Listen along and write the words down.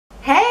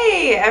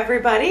Hey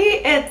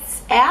everybody,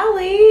 it's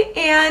Allie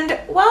and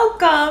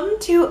welcome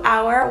to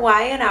our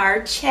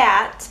Y&R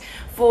Chat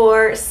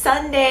for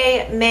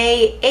Sunday,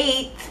 May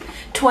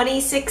 8th,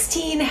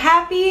 2016.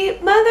 Happy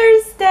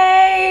Mother's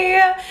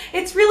Day!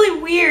 It's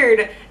really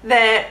weird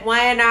that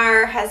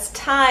Y&R has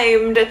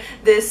timed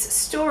this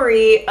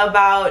story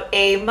about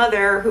a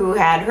mother who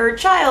had her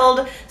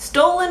child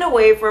stolen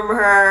away from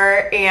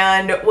her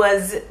and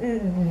was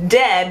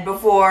dead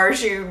before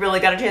she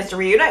really got a chance to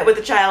reunite with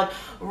the child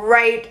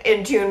right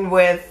in tune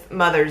with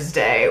Mother's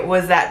Day.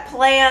 Was that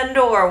planned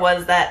or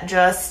was that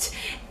just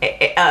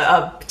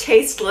a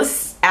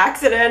tasteless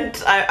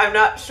accident? I'm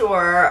not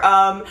sure.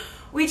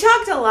 We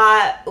talked a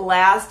lot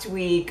last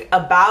week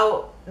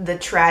about the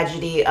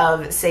tragedy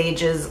of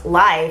Sage's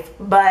life,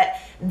 but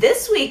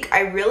this week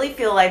I really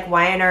feel like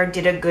Y&R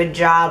did a good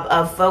job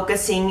of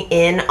focusing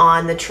in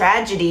on the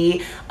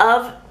tragedy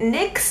of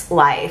Nick's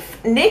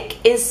life.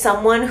 Nick is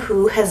someone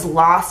who has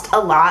lost a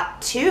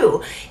lot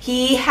too.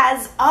 He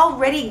has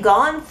already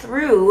gone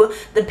through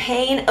the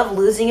pain of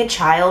losing a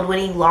child when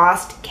he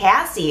lost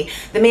Cassie.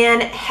 The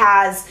man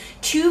has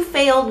 2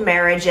 failed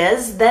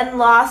marriages, then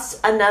lost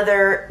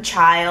another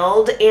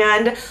child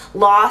and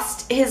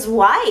lost his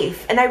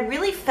wife. And I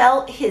really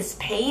felt his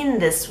pain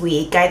this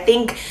week. I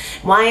think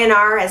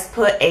Y&R has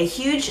put a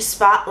huge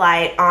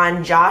spotlight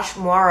on Josh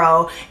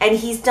Morrow, and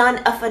he's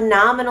done a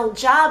phenomenal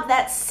job.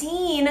 That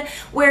scene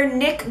where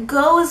Nick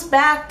goes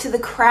back to the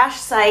crash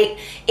site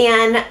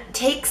and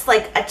takes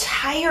like a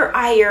tire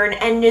iron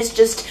and is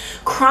just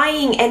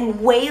crying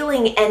and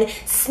wailing and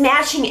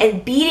smashing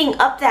and beating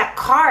up that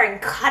car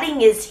and cutting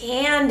his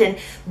hand and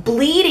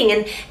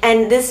bleeding,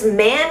 and this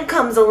man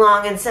comes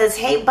along and says,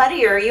 "Hey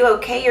buddy, are you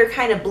okay? You're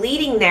kind of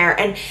bleeding there."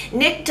 And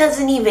Nick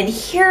doesn't even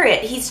hear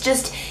it. He's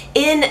just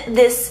in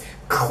this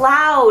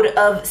cloud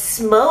of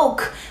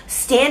smoke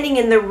standing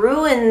in the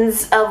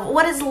ruins of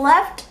what is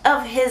left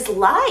of his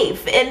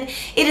life, and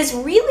it has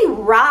really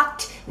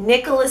rocked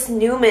Nicholas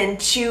Newman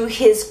to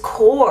his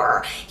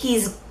core.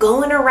 He's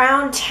going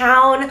around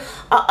town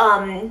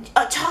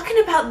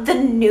talking about the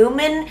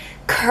Newman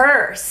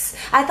curse.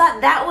 I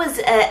thought that was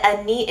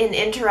a neat and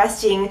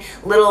interesting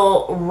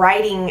little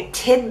writing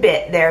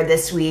tidbit there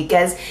this week,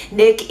 as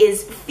Nick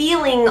is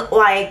feeling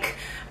like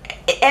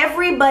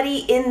everybody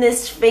in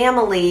this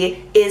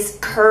family is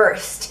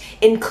cursed,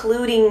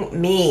 including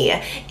me.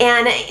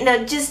 And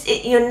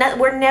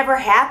we're never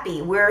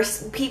happy. We're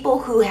people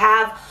who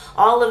have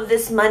all of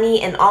this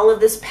money and all of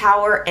this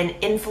power and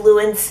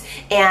influence,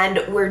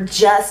 and we're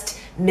just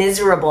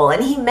miserable.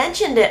 And he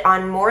mentioned it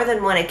on more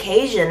than one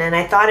occasion, and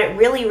I thought it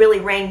really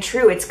rang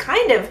true. It's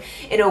kind of,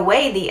 in a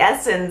way, the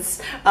essence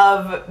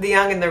of The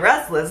Young and the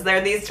Restless.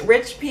 They're these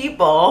rich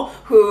people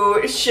who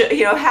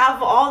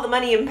have all the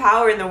money and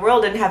power in the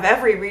world and have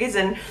every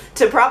reason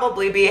to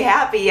probably be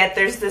happy, yet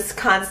there's this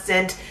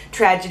constant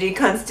tragedy,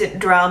 constant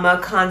drama,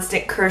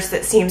 constant curse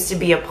that seems to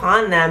be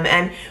upon them.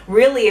 And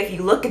really, if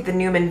you look at the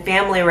Newman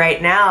family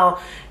right now,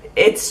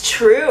 it's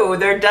true.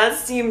 There does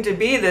seem to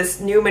be this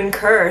Newman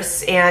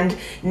curse, and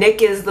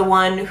Nick is the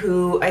one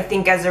who, I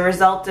think, as a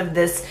result of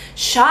this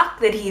shock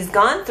that he's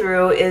gone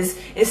through, is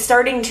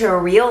starting to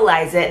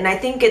realize it. And I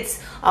think it's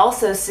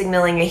also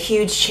signaling a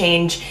huge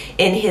change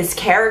in his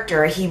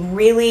character. He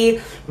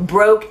really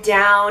broke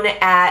down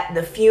at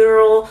the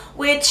funeral,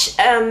 which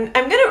I'm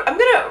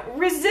gonna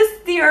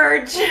resist the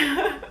urge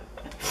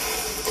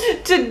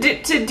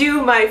to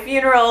do my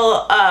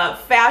funeral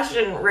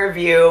fashion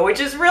review, which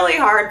is really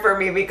hard for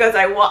me because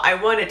I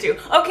wanted to.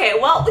 Okay,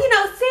 well,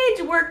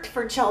 Sage worked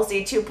for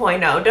Chelsea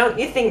 2.0. Don't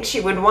you think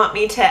she would want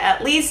me to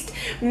at least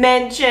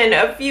mention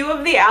a few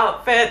of the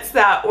outfits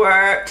that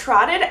were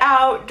trotted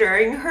out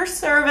during her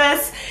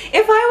service?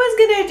 If I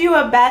was gonna do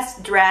a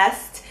best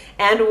dressed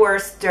and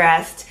worst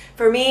dressed,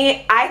 for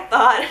me, I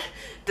thought,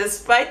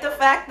 despite the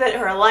fact that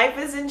her life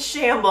is in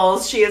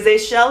shambles, she is a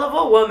shell of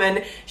a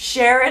woman,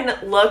 Sharon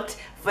looked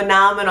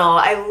phenomenal.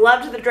 I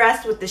loved the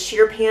dress with the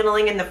sheer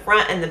paneling in the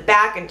front and the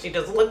back, and she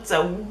just looked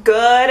so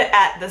good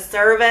at the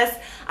service.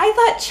 I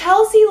thought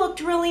Chelsea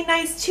looked really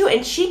nice too,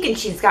 and chic, and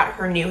she's got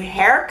her new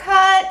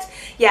haircut.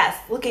 Yes,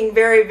 looking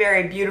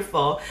very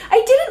beautiful.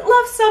 I didn't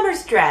love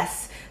Summer's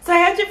dress, so I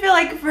have to feel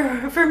like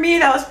for me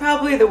that was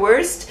probably the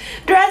worst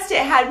dress.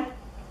 It had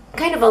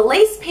kind of a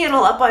lace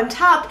panel up on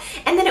top,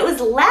 and then it was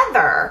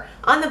leather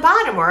on the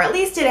bottom, or at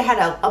least it had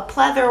a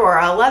pleather or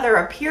a leather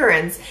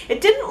appearance.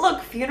 It didn't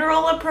look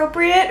funeral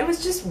appropriate. It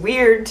was just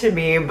weird to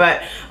me,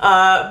 but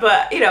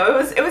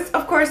it was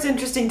of course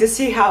interesting to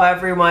see how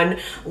everyone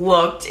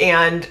looked,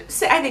 and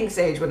I think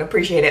Sage would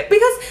appreciate it,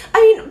 because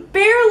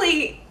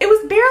it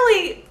was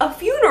barely a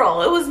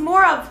funeral. It was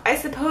more of, I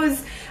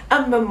suppose,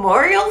 a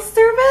memorial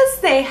service.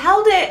 They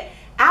held it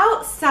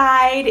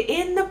outside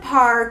in the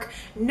park,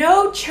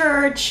 no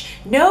church,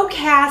 no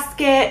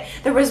casket.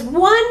 There was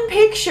one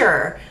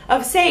picture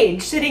of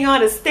Sage sitting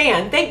on a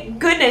stand. Thank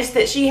goodness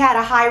that she had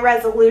a high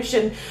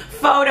resolution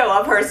photo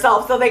of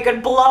herself so they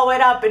could blow it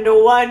up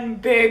into one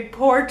big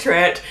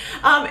portrait.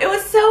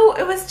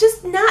 It was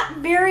just not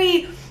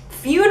very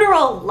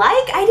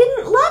funeral-like. I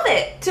didn't love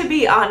it, to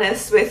be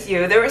honest with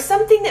you. There was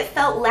something that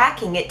felt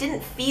lacking. It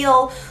didn't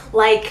feel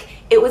like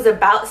it was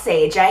about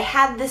Sage. I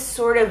had this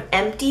sort of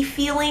empty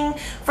feeling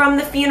from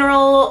the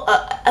funeral,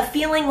 a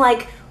feeling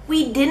like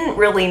we didn't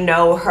really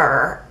know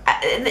her.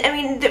 I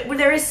mean,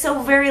 there is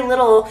so very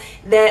little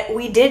that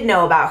we did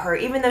know about her,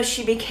 even though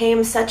she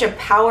became such a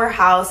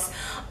powerhouse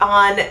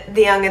on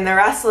The Young and the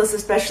Restless,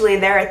 especially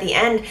there at the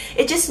end.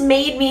 It just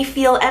made me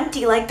feel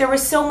empty, like there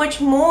was so much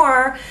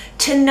more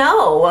to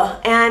know,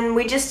 and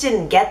we just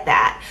didn't get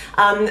that.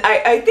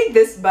 I think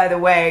this, by the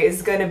way,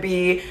 is going to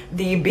be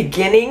the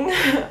beginning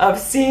of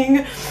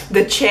seeing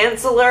the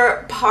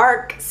Chancellor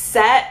Park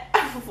set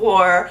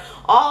for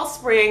all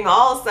spring,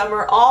 all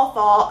summer, all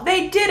fall.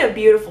 They did a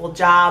beautiful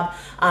job.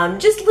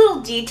 Just little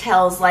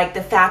details like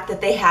the fact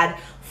that they had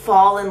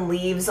fallen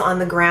leaves on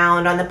the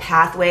ground, on the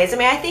pathways. I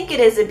mean, I think it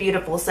is a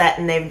beautiful set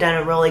and they've done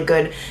a really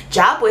good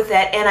job with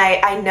it. And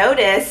I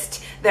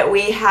noticed that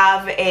we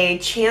have a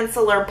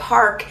Chancellor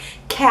Park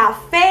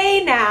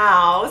cafe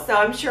now, so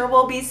I'm sure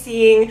we'll be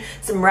seeing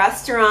some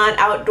restaurant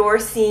outdoor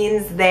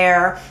scenes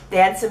there. They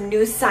had some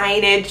new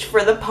signage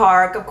for the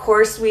park. Of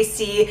course, we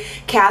see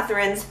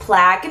Catherine's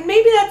plaque, and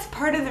maybe that's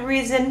part of the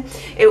reason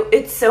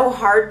it's so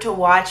hard to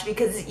watch,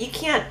 because you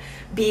can't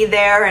be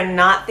there and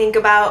not think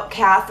about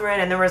Catherine.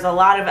 And there was a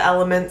lot of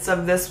elements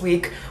of this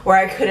week where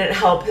I couldn't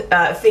help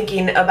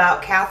thinking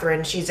about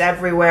Catherine. She's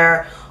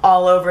everywhere,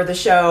 all over the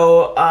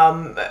show,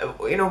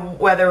 you know,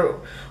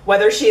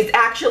 whether she's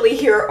actually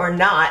here or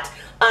not.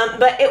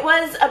 But it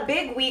was a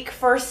big week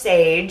for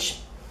Sage,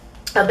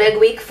 a big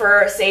week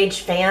for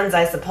Sage fans,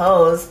 I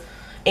suppose,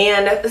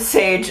 and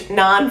Sage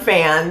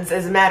non-fans,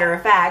 as a matter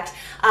of fact.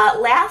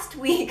 Last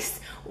week's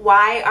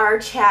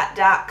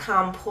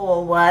YRChat.com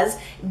poll was,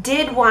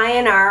 did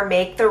Y&R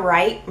make the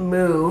right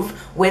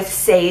move with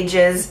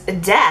Sage's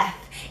death?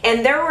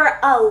 And there were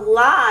a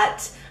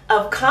lot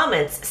of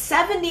comments.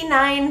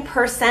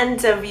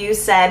 79% of you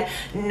said,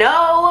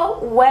 no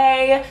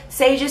way,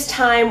 Sage's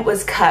time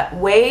was cut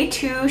way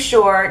too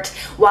short,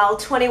 while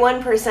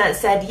 21%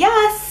 said,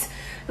 yes,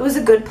 it was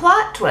a good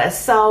plot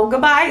twist, so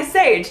goodbye,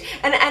 Sage.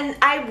 And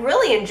I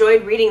really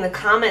enjoyed reading the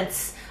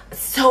comments.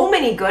 So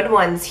many good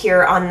ones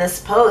here on this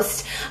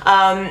post,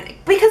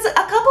 because a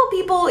couple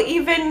people,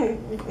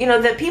 even, you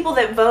know, the people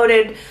that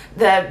voted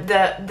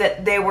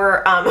that they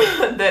were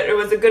that it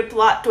was a good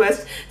plot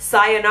twist,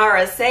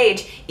 sayonara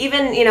Sage,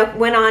 even, you know,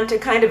 went on to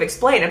kind of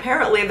explain.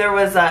 Apparently there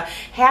was a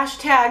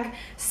hashtag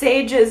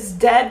Sage is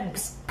dead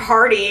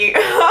party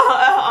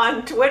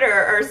on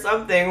Twitter or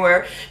something,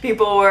 where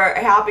people were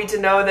happy to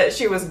know that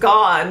she was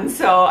gone.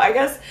 So I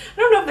guess, I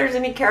don't know if there's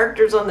any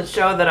characters on the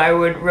show that I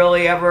would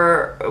really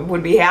ever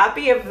would be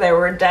happy if they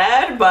were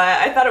dead,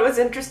 but I thought it was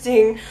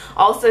interesting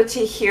also to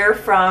hear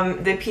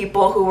from the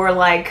people who were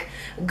like,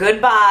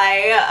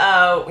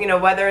 goodbye, you know,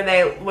 whether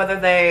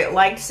they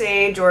liked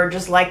Sage or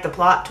just liked the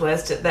plot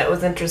twist. That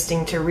was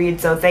interesting to read,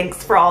 so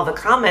thanks for all the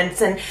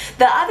comments. And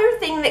the other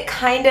thing that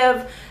kind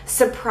of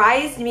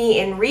surprised me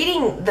in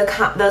reading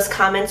those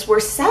comments were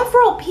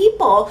several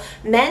people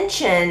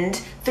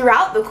mentioned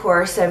throughout the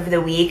course of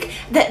the week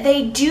that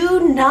they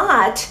do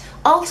not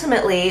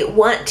ultimately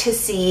want to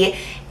see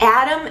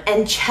Adam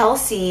and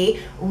Chelsea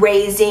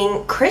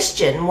raising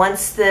Christian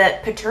once the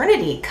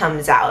paternity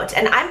comes out.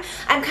 And I'm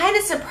kind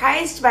of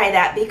surprised by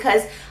that,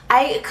 because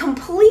I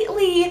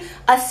completely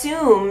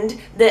assumed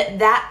that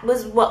that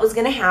was what was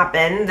going to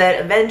happen,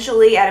 that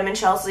eventually Adam and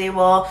Chelsea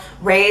will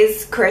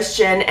raise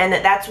Christian, and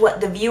that that's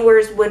what the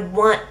viewers would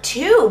want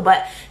too.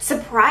 But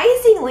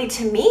surprisingly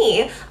to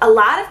me, a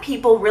lot of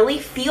people really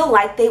feel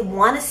like they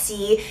want to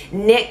see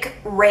Nick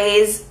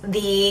raise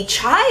the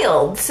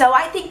child. So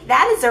I think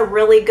that is a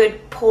really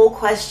good poll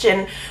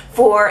question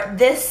for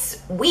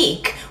this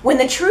week. When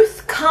the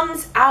truth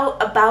comes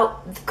out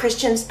about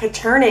Christian's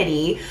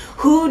paternity,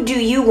 who do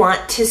you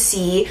want to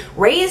see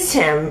raise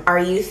him? Are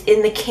you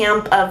in the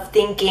camp of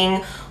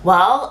thinking,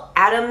 well,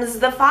 Adam's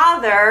the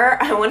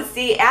father, I want to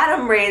see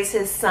Adam raise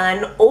his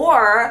son?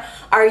 Or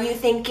are you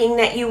thinking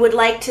that you would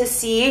like to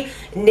see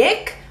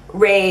Nick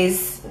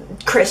raise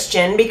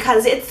Christian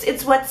because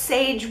it's what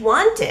Sage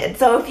wanted?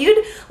 So if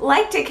you'd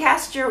like to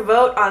cast your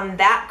vote on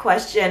that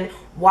question,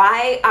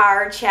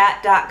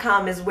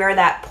 YRChat.com is where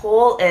that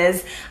poll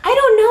is. I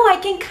don't know, I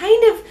can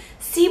kind of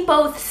see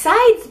both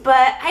sides,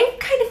 but I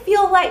kind of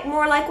feel like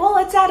more like, well,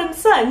 it's Adam's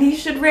son, he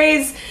should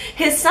raise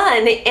his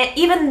son,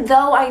 even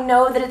though I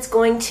know that it's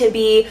going to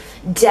be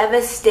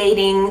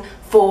devastating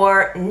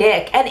for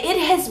Nick. And it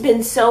has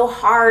been so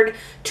hard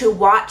to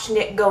watch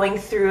Nick going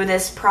through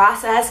this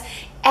process.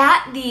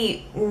 At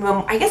the,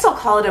 I guess I'll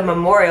call it a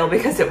memorial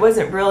because it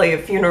wasn't really a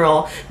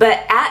funeral,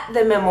 but at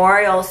the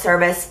memorial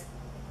service,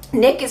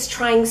 Nick is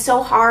trying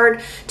so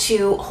hard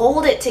to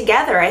hold it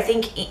together. I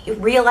think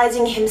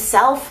realizing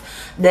himself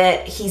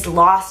that he's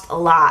lost a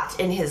lot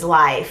in his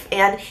life,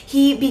 and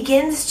he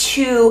begins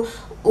to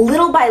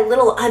little by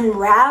little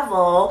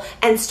unravel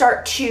and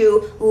start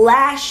to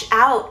lash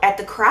out at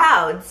the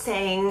crowd,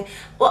 saying,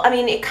 well, I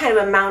mean, it kind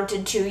of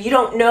amounted to, you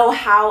don't know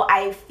how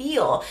I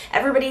feel.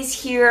 Everybody's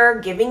here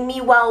giving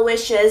me well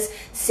wishes,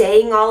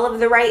 saying all of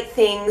the right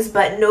things,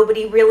 but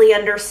nobody really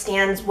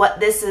understands what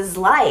this is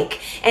like.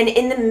 And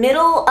in the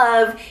middle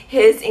of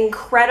his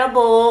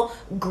incredible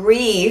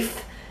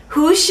grief,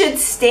 who should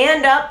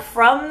stand up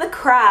from the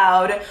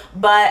crowd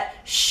but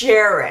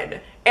Sharon?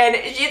 And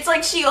it's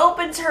like she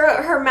opens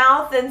her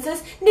mouth and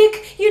says,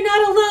 Nick, you're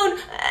not alone.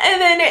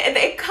 And then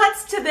it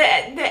cuts to the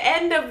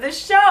end of the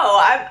show.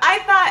 I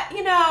thought,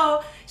 you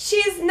know,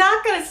 she's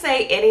not going to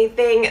say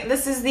anything.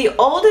 This is the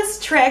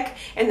oldest trick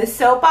in the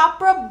soap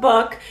opera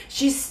book.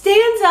 She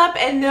stands up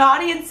and the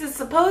audience is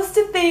supposed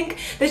to think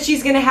that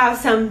she's going to have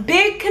some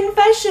big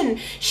confession.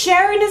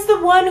 Sharon is the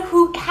one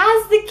who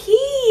has the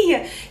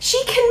key.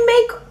 She can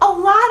make a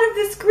lot of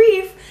this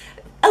grief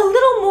a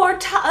little more,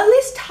 at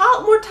least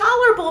more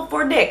tolerable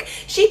for Nick.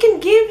 She can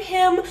give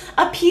him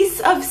a piece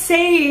of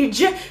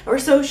sage, or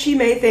so she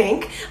may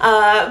think. And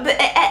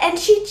I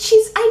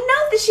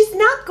know that she's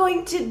not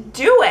going to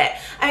do it.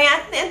 I mean,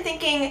 I'm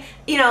thinking,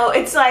 you know,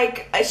 it's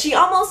like she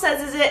almost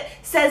says it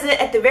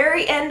at the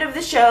very end of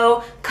the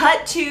show,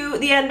 cut to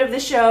the end of the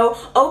show,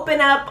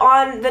 open up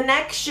on the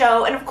next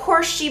show, and of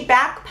course she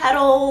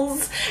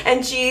backpedals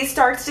and she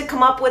starts to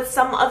come up with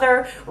some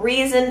other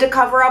reason to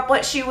cover up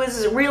what she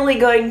was really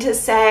going to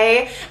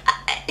say.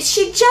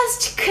 She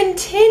just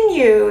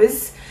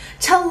continues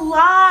to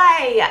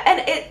lie,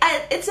 and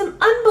it's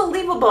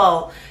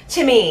unbelievable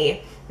to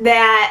me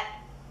that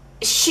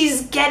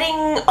she's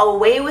getting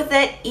away with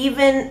it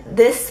even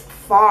this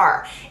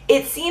far.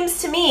 It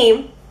seems to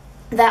me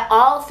that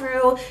all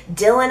through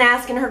Dylan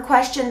asking her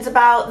questions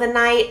about the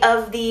night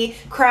of the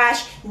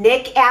crash,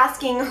 Nick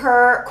asking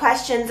her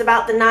questions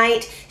about the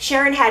night,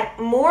 Sharon had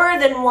more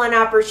than one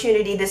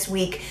opportunity this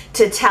week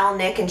to tell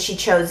Nick and she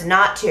chose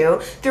not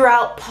to.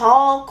 Throughout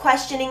Paul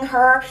questioning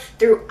her,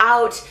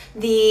 throughout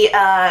the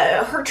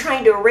her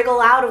trying to wriggle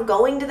out of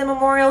going to the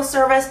memorial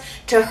service,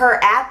 to her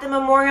at the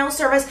memorial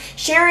service,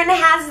 Sharon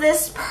has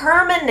this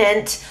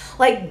permanent,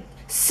 like,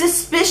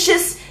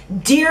 suspicious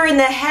deer in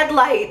the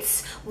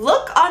headlights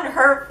look on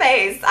her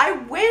face. I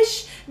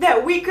wish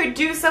that we could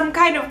do some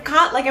kind of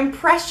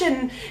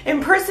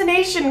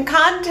impersonation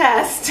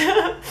contest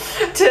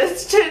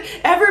to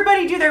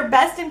everybody do their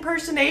best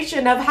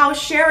impersonation of how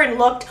Sharon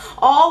looked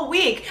all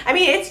week. I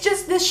mean, it's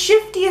just the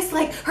shiftiest,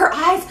 like, her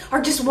eyes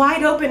are just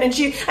wide open and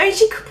she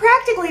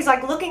practically is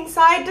like looking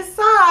side to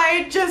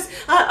side, just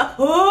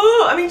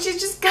I mean, she's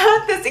just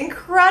got this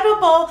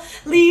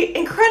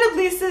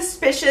incredibly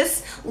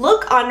suspicious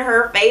look on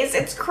her face.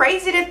 It's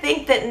crazy to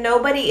think that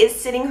nobody is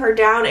sitting her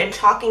down and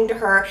talking to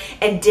her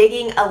and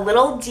digging a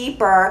little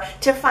deeper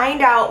to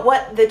find out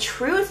what the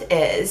truth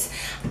is.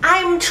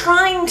 I'm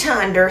trying to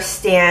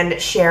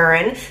understand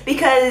Sharon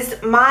because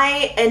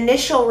my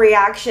initial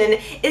reaction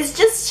is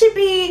just to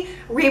be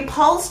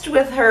repulsed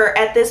with her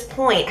at this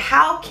point.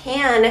 How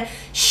can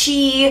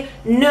she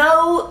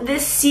know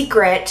this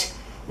secret,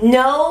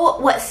 know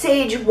what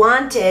Sage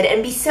wanted,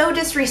 and be so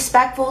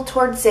disrespectful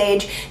toward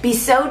Sage, be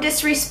so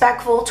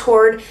disrespectful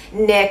toward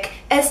Nick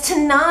as to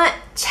not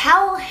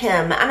tell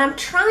him? And I'm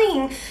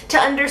trying to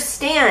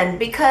understand,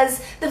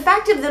 because the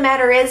fact of the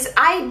matter is,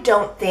 I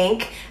don't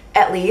think,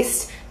 at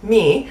least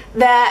me,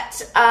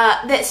 that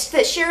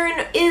that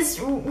Sharon is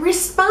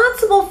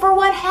responsible for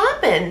what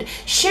happened.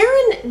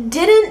 Sharon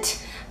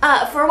didn't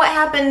for what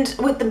happened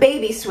with the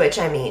baby switch.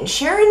 I mean,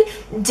 Sharon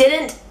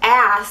didn't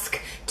ask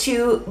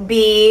to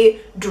be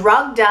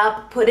drugged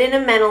up, put in a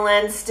mental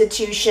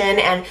institution,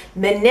 and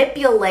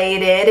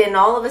manipulated, and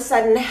all of a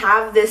sudden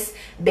have this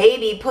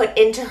baby put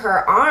into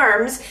her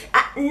arms.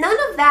 None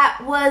of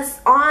that was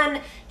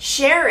on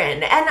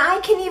Sharon. And I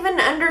can even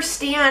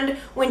understand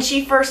when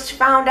she first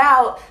found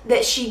out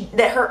that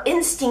her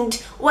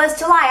instinct was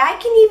to lie. I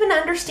can even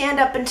understand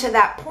up until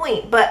that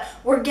point, but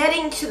we're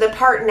getting to the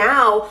part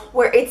now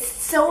where it's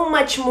so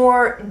much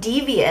more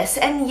devious.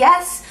 And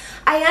yes,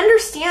 I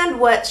understand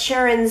what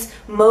Sharon's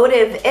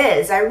motive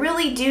is. I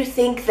really do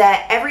think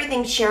that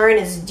everything Sharon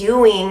is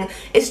doing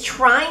is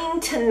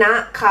trying to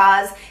not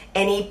cause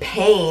any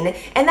pain,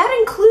 and that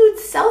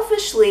includes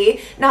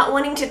selfishly not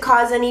wanting to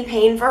cause any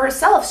pain for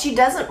herself. She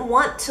doesn't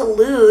want to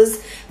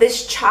lose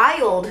this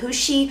child who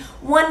she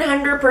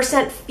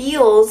 100%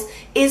 feels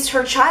is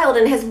her child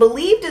and has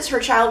believed is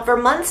her child for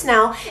months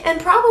now, and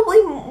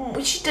probably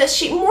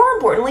more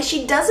importantly,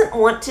 she doesn't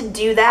want to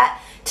do that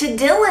to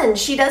Dylan.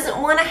 She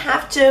doesn't want to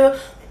have to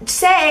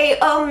say,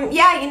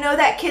 yeah, you know,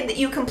 that kid that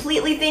you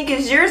completely think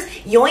is yours,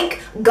 yoink,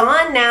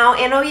 gone now,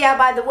 and oh yeah,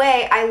 by the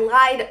way, I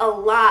lied a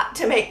lot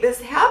to make this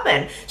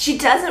happen. She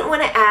doesn't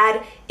want to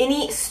add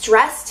any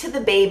stress to the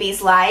baby's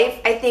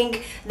life. I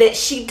think that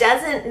she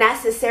doesn't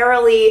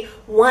necessarily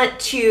want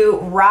to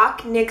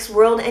rock Nick's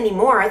world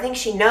anymore. I think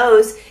she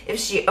knows if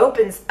she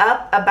opens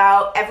up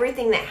about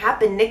everything that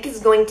happened, Nick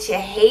is going to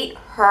hate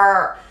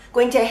her,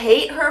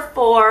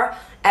 for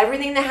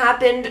everything that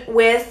happened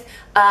with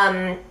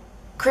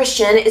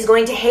Christian, is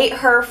going to hate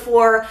her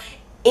for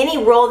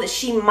any role that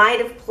she might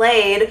have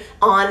played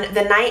on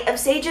the night of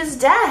Sage's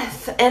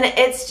death. And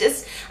it's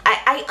just,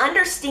 I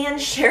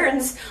understand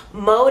Sharon's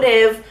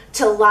motive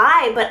to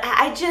lie, but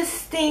I just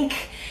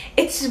think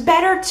it's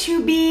better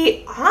to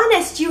be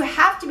honest. You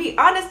have to be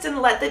honest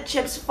and let the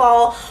chips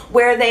fall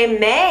where they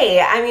may.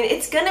 I mean,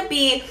 it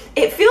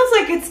feels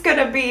like it's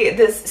gonna be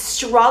this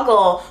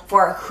struggle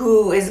for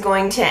who is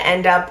going to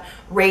end up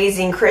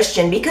raising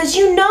Christian, because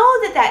you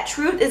know that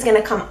truth is going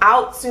to come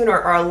out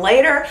sooner or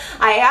later.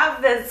 I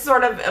have this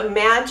sort of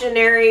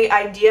imaginary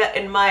idea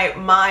in my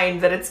mind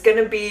that it's going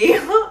to be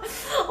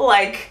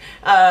like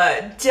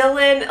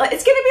Dylan,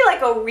 it's going to be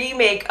like a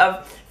remake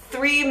of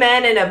Three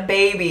Men and a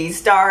Baby,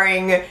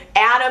 starring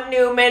Adam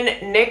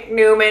Newman, Nick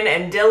Newman,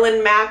 and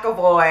Dylan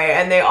McAvoy,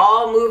 and they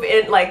all move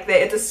in, like,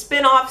 it's a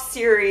spin-off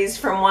series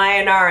from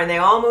Y&R, and they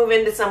all move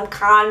into some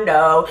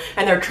condo,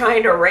 and they're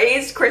trying to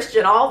raise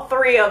Christian, all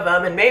three of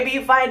them, and maybe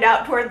you find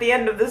out toward the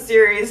end of the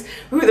series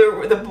who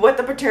what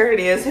the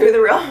paternity is, who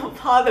the real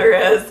father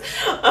is.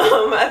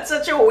 That's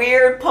such a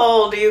weird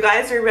poll. Do you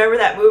guys remember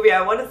that movie?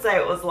 I want to say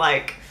it was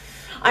like,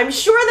 I'm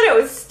sure that it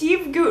was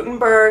Steve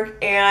Guttenberg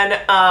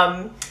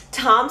and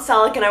Tom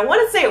Selleck, and I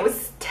want to say it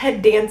was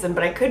Ted Danson,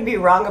 but I could be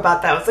wrong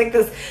about that. It was like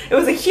this, it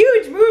was a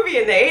huge movie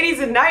in the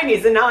 80s and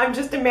 90s, and now I'm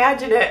just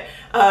imagining it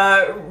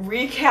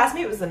recast,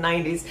 maybe it was the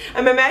 90s.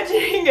 I'm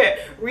imagining it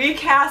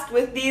recast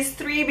with these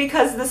three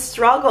because the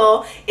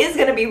struggle is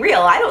going to be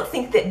real. I don't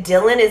think that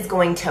Dylan is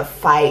going to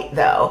fight,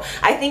 though.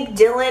 I think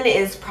Dylan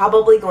is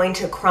probably going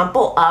to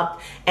crumple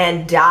up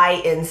and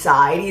die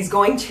inside. He's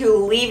going to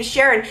leave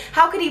Sharon.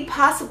 How could he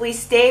possibly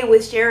stay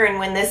with Sharon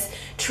when this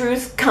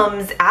truth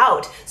comes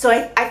out? So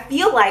I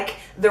feel like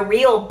the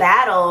real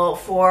battle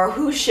for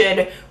who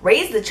should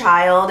raise the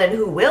child and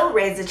who will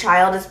raise the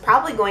child is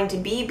probably going to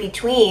be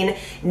between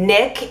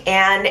Nick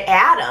and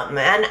Adam.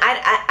 And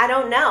I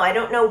don't know. I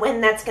don't know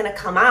when that's going to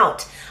come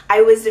out.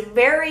 I was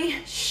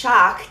very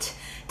shocked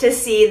to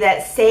see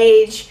that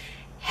Sage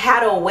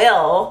had a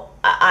will.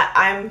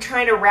 I'm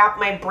trying to wrap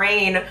my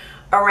brain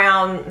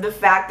around the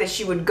fact that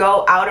she would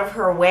go out of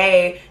her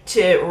way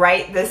to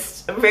write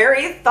this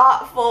very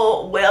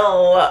thoughtful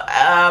will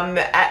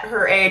at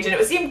her age, and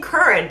it seemed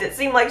current. It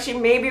seemed like she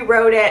maybe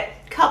wrote it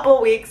a couple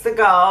weeks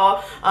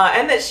ago,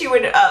 and that she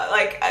would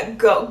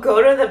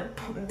go to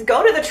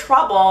the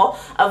trouble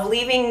of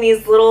leaving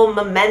these little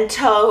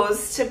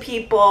mementos to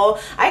people.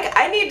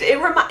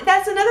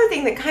 That's another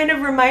thing that kind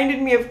of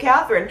reminded me of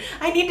Catherine.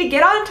 I need to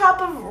get on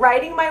top of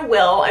writing my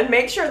will and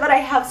make sure that I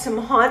have some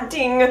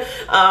haunting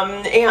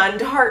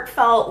and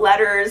heartfelt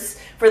letters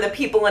for the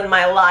people in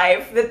my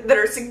life that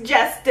are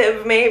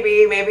suggestive.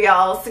 Maybe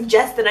I'll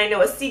suggest that I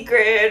know a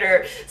secret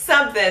or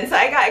something. So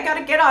I got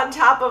to get on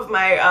top of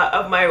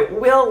my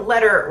will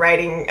letter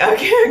writing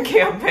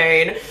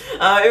campaign.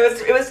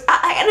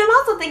 And I'm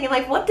also thinking,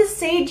 like, what does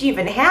Sage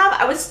even have?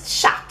 I was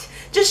shocked,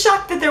 just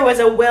shocked that there was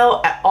a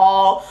will at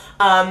all.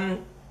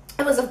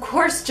 It was, of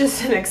course,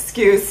 just an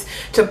excuse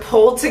to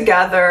pull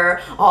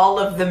together all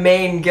of the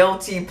main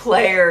guilty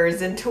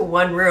players into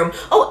one room.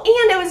 Oh,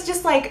 and it was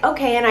just like,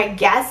 okay, and I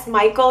guess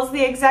Michael's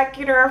the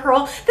executor of her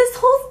will. This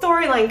whole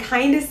storyline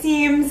kind of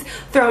seems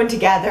thrown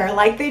together,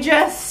 like they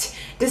just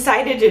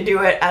decided to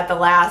do it at the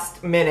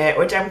last minute,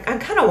 which I'm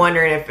kind of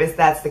wondering if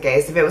that's the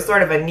case, if it was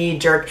sort of a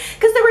knee-jerk,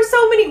 because there were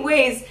so many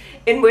ways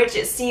in which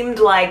it seemed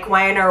like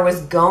Y&R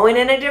was going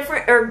in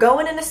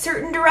a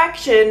certain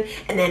direction,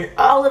 and then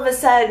all of a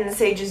sudden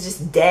Sage is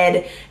just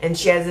dead and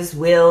she has this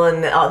will,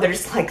 and they're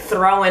just like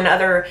throwing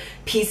other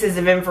pieces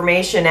of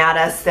information at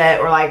us that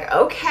were like,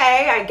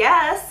 okay, I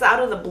guess,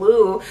 out of the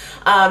blue.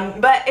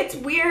 But it's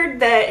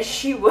weird that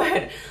she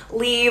would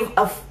leave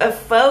a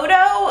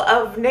photo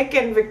of Nick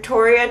and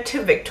Victoria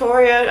to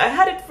Victoria. I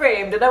had it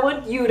framed and I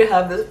want you to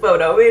have this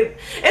photo.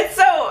 It's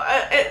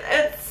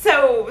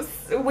so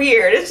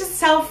weird. It's just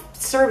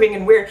self-serving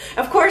and weird.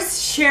 Of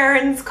course,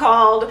 Sharon's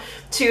called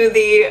to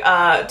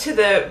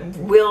the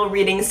will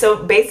reading,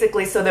 so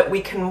basically so that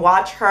we can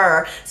watch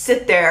her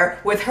sit there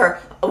with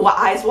her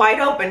eyes wide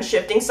open,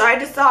 shifting side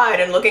to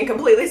side and looking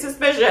completely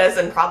suspicious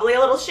and probably a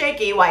little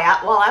shaky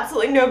while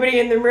absolutely nobody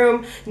in the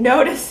room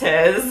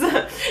notices.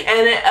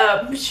 And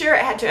I'm sure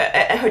it had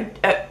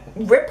to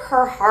rip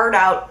her heart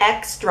out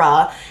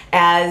extra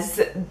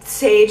as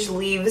Sage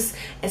leaves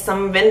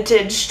some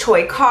vintage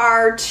toy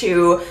car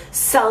to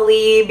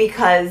Sully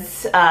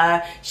because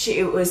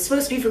it was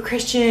supposed to be for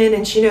Christian,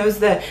 and she knows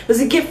that it was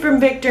a gift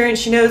from Victor, and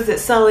she knows that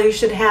Sully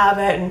should have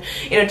it,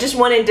 and just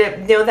wanted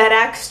to, that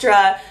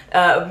extra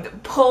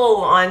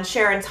pull on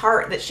Sharon's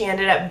heart that she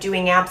ended up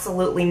doing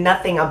absolutely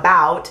nothing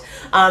about.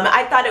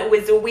 I thought it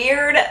was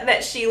weird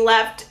that she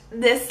left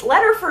this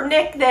letter for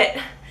Nick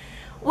that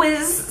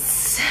was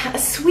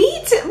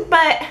sweet,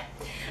 but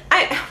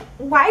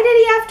why did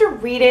he have to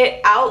read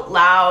it out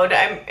loud?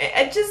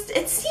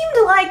 It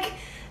seemed like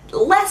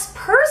less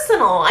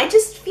personal. I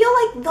just feel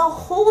like the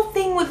whole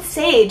thing with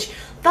Sage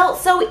felt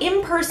so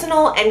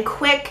impersonal and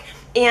quick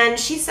and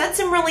she said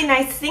some really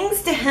nice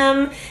things to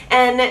him,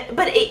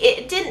 but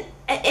it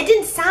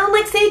didn't sound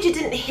like Sage. It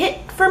didn't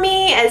hit for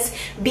me as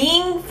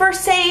being for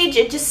Sage.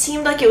 It just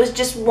seemed like it was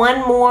just one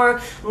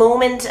more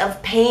moment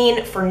of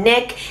pain for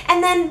Nick.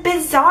 And then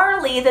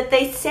bizarrely that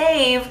they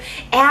save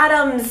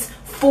Adam's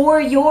 "for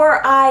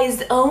your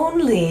eyes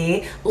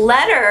only"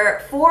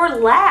 letter for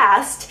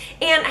last,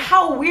 and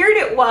how weird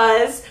it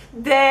was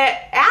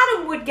that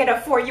Adam would get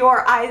a "for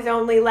your eyes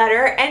only"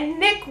 letter and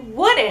Nick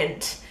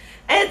wouldn't.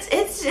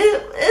 It's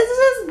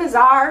just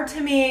bizarre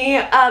to me.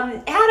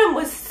 Adam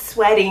was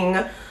sweating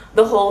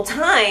the whole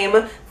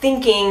time,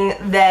 thinking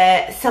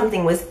that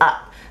something was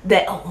up.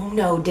 That, oh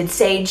no, did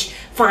Sage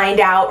find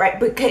out, right?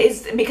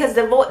 Because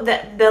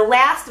the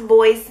last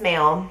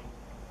voicemail,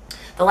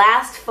 the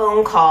last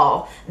phone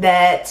call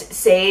that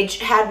Sage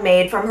had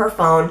made from her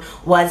phone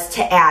was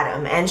to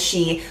Adam, and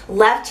she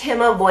left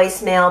him a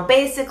voicemail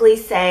basically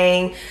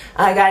saying,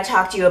 "I gotta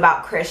talk to you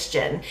about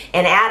Christian."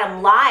 And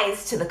Adam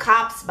lies to the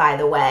cops, by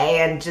the way,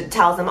 and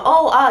tells them,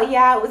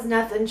 yeah, it was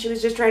nothing. She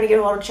was just trying to get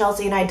a hold of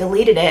Chelsea and I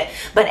deleted it.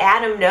 But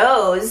Adam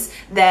knows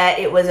that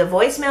it was a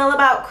voicemail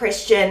about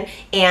Christian,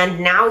 and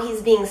now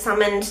he's being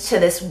summoned to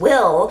this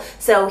will.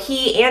 So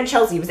he and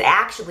Chelsea was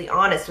actually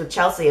honest with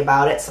Chelsea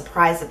about it.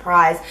 Surprise,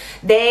 surprise.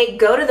 They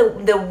go to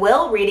the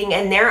will reading,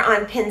 and they're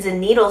on pins and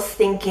needles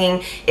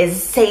thinking,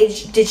 is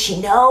Sage, did she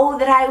know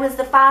that I was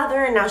the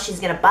father and now she's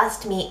gonna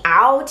bust me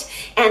out?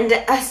 And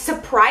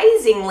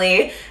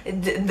surprisingly,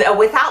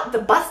 without the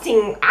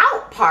busting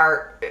out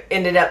part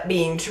ended up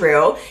being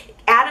true,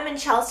 Adam and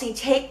Chelsea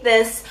take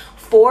this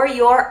 "for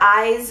your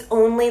eyes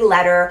only"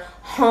 letter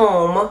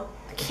home.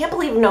 I can't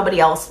believe nobody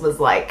else was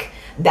like,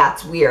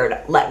 "That's weird,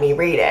 let me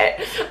read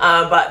it."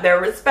 But they're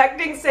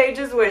respecting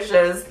Sage's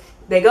wishes.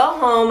 They go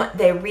home,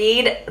 they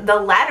read the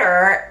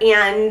letter,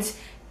 and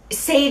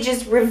Sage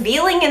is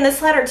revealing in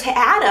this letter to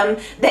Adam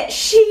that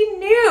she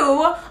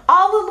knew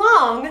all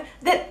along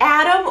that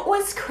Adam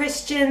was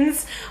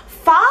Christian's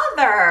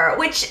father,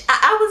 which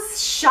I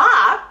was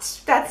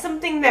shocked. That's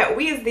something that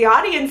we as the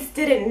audience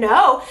didn't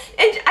know.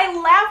 And I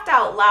laughed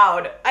out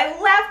loud. I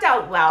laughed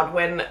out loud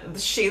when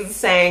she's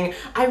saying,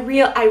 I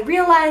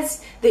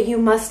realized that you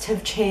must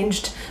have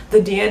changed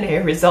the DNA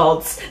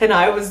results, and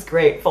I was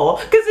grateful.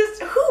 Because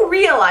who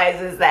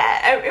realizes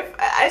that?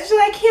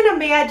 I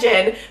can't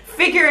imagine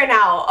figuring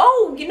out,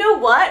 oh, you know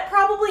what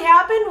probably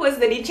happened was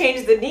that he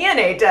changed the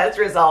DNA test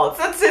results.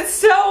 It's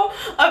so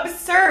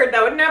absurd.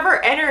 That would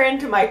never enter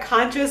into my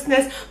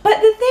consciousness.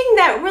 But the thing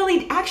that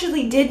really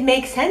actually did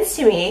make sense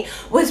to me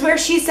was where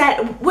she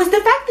said, was the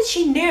fact that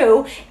she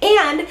knew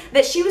and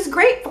that she was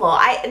grateful.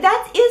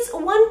 That is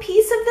one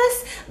piece of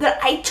this that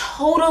I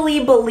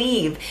totally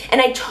believe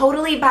and I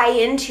totally buy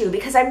into,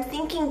 because I'm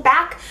thinking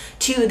back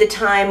to the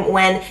time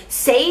when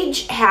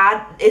Sage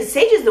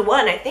is the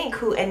one, I think,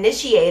 who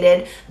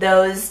initiated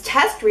those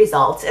test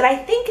results. And I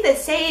think that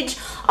Sage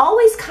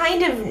always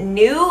kind of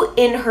knew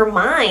in her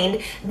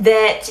mind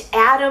that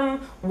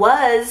Adam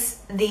was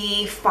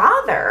the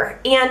father.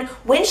 And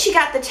when she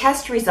got the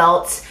test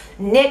results,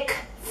 Nick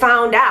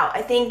found out.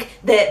 I think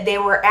that they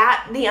were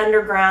at the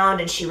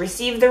underground and she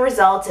received the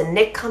results, and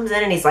Nick comes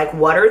in and he's like,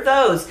 "What are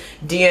those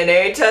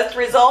DNA test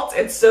results?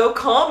 It's so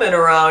common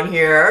around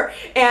here."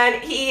 And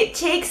he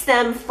takes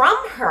them from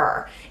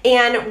her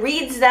and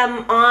reads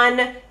them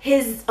on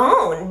his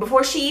own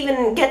before she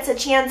even gets a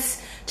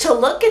chance to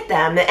look at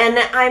them. And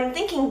I'm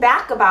thinking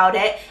back about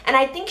it, and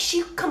I think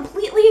she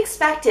completely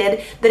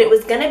expected that it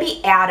was going to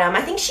be Adam.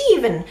 I think she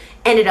even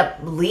ended up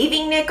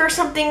leaving Nick or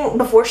something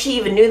before she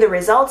even knew the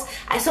results.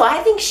 So I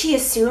think she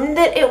assumed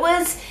that it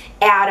was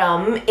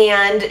Adam,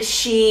 and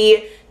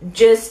she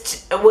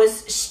just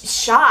was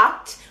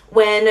shocked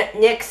when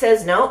Nick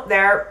says, "No,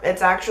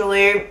 it's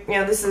actually,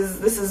 this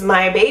is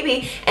my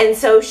baby." And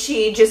so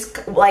she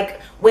just like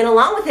went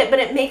along with it. But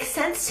it makes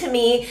sense to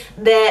me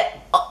that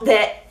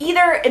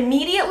either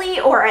immediately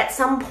or at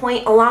some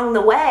point along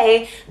the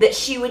way that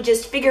she would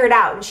just figure it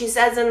out. And she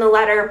says in the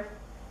letter,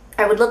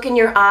 "I would look in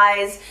your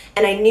eyes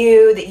and I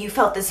knew that you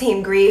felt the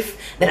same grief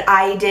that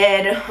I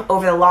did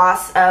over the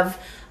loss of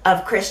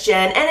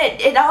Christian." And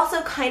it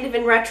also kind of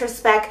in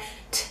retrospect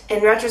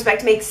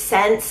makes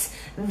sense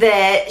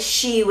that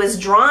she was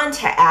drawn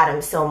to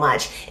Adam so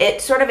much. It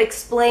sort of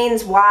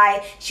explains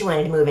why she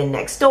wanted to move in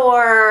next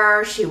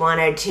door. She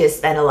wanted to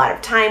spend a lot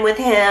of time with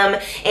him,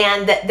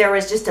 and that there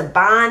was just a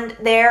bond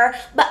there.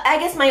 But I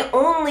guess my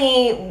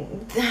only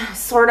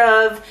sort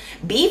of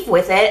beef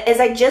with it is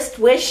I just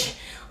wish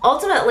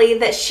ultimately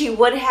that she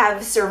would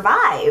have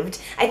survived.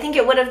 I think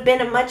it would have been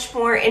a much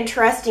more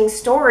interesting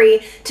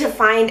story to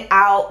find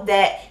out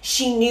that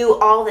she knew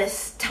all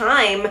this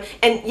time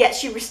and yet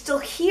she was still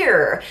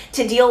here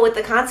to deal with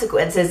the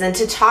consequences and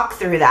to talk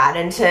through that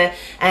and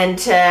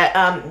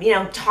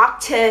to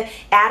talk to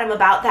Adam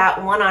about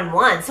that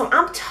one-on-one. So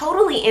I'm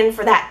totally in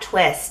for that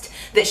twist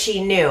that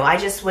she knew. I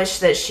just wish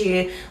that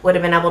she would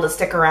have been able to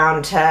stick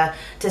around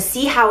to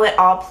see how it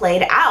all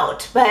played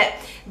out. But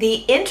the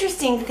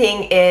interesting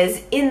thing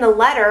is, in the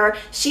letter,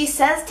 she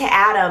says to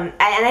Adam,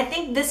 and I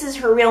think this is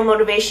her real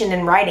motivation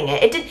in writing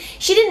it.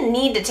 She didn't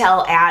need to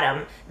tell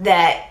Adam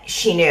that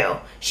she knew.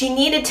 She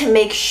needed to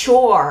make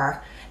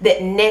sure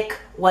that Nick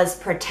was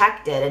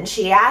protected. And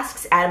she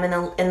asks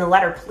Adam in the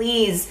letter,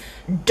 please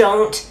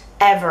don't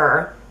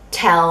ever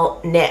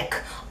tell Nick.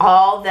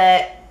 All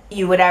that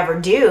you would ever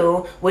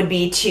do would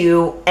be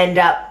to end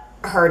up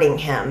hurting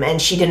him, and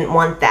she didn't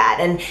want that.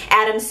 And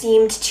Adam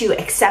seemed to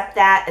accept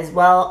that, as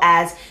well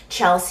as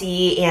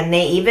Chelsea, and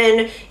they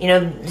even, you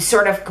know,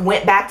 sort of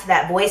went back to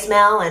that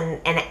voicemail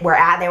and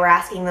they were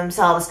asking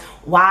themselves,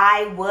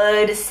 why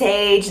would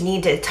Sage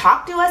need to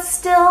talk to us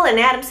still? And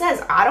Adam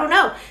says, I don't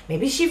know,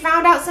 maybe she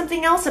found out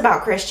something else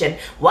about Christian.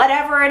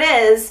 Whatever it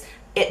is,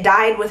 it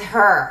died with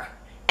her.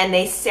 And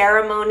they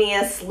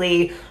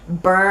ceremoniously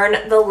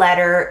burn the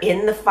letter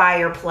in the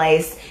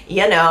fireplace,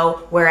 you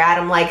know, where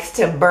Adam likes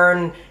to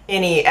burn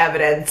any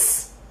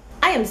evidence.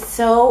 I am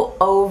so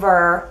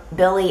over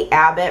Billy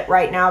Abbott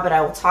right now, but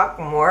I will talk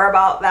more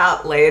about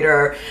that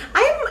later.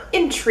 I'm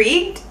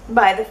intrigued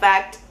by the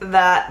fact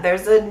that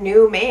there's a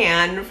new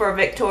man for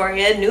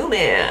Victoria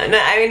Newman.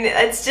 I mean,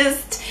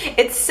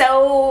 it's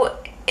so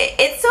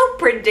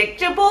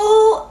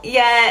predictable,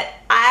 yet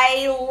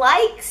I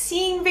like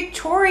seeing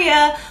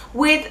Victoria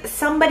with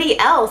somebody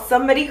else,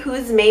 somebody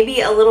who's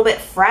maybe a little bit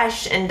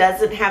fresh and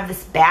doesn't have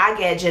this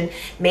baggage, and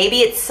maybe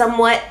it's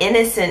somewhat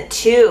innocent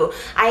too.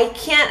 I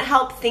can't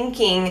help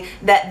thinking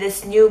that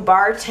this new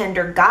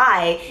bartender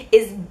guy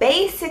is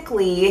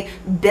basically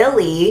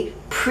Billy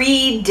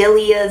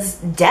pre-Delia's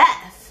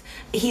death.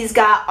 He's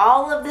got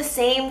all of the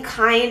same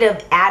kind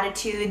of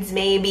attitudes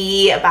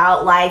maybe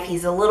about life.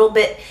 He's a little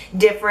bit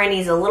different.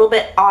 He's a little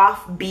bit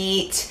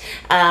offbeat,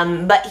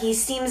 but he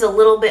seems a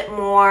little bit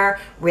more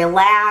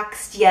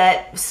relaxed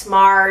yet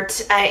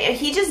smart.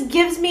 He just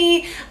gives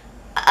me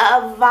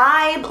a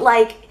vibe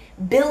like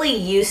Billy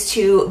used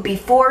to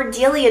before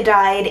Delia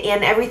died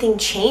and everything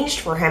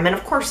changed for him. And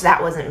of course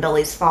that wasn't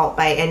Billy's fault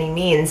by any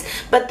means,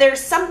 but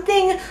there's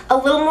something a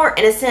little more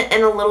innocent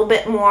and a little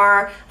bit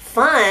more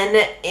fun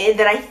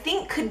that I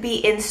think could be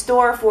in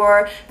store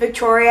for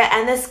Victoria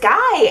and this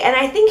guy. And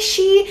I think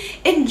she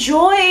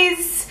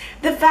enjoys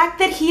the fact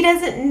that he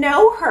doesn't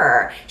know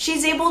her.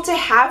 She's able to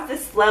have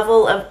this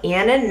level of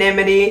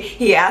anonymity.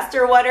 He asked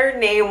her what her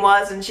name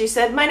was, and she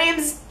said, my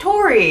name's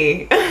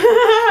Tori.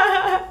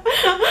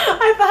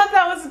 I thought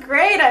that was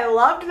great. I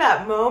loved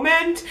that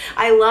moment.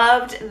 I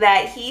loved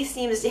that he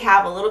seems to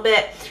have a little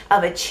bit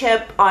of a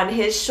chip on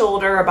his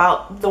shoulder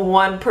about the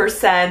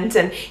 1%,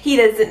 and he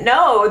doesn't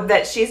know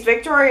that she's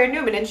Victoria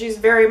Newman, and she's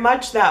very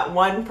much that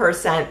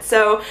 1%.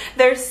 So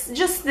there's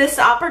just this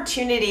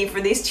opportunity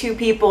for these two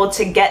people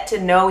to get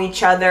to know each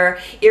other,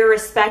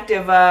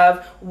 irrespective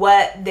of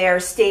what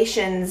their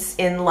stations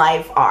in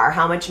life are,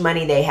 how much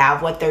money they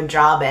have, what their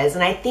job is.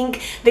 And I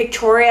think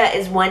Victoria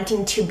is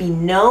wanting to be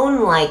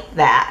known like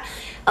that.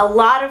 A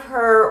lot of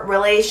her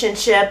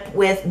relationship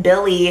with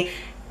Billy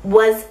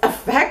was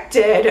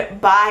affected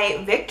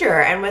by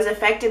Victor and was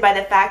affected by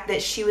the fact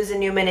that she was a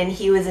Newman and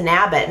he was an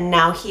Abbott. And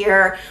now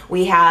here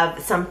we have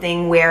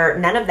something where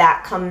none of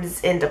that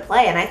comes into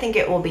play, and I think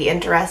it will be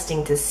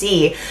interesting to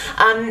see.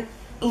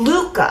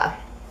 Luca,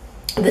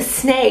 the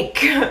snake,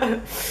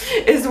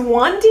 is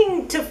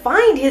wanting to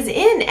find his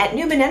inn at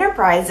Newman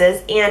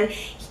Enterprises, and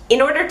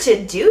in order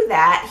to do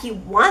that, he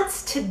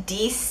wants to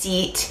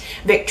de-seat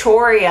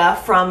Victoria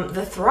from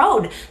the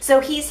throne. So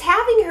he's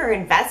having her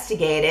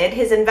investigated.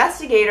 His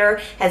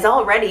investigator has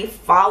already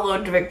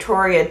followed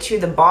Victoria to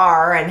the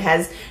bar and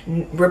has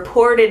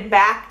reported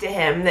back to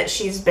him that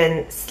she's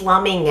been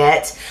slumming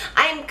it.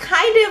 I'm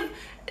kind of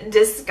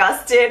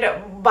disgusted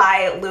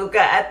by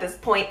Luca at this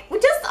point.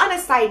 Just on a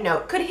side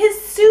note, could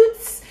his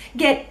suits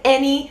get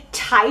any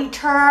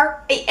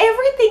tighter?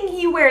 Everything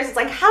he wears is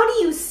like, how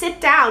do you sit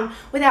down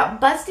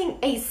without busting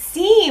a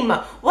seam?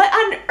 What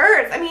on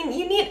earth? I mean,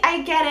 you need,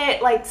 I get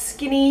it, like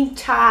skinny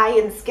tie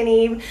and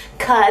skinny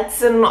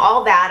cuts and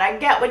all that. I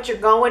get what you're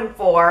going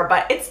for,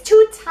 but it's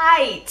too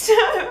tight.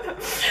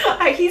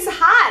 He's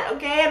hot,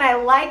 okay, and I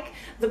like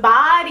the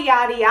body,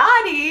 yada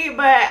yada,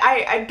 but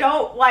I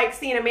don't like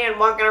seeing a man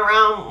walking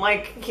around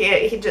like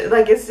he just,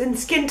 like it's in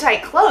skin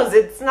tight clothes.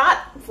 It's not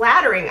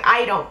flattering,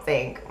 I don't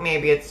think.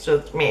 Maybe it's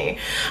just me.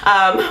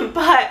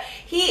 But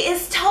he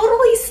is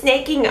totally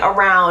snaking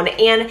around,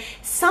 and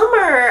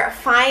Summer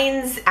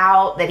finds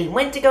out that he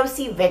went to go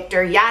see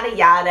Victor, yada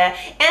yada,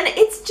 and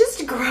it's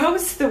just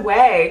gross the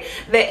way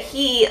that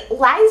he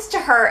lies to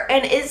her,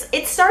 and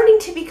it's starting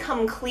to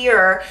become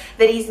clear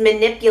that he's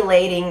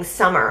manipulating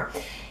Summer.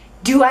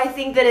 Do I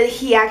think that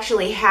he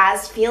actually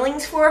has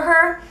feelings for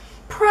her?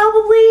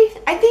 Probably.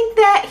 I think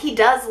that he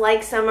does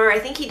like Summer. I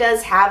think he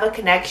does have a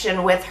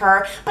connection with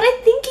her, but I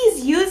think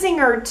he's using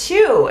her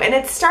too, and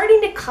it's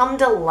starting to come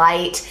to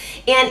light.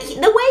 And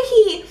the way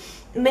he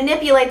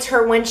manipulates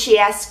her when she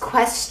asks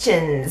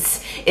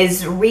questions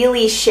is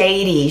really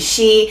shady.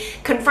 She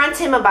confronts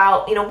him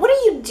about, what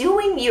are you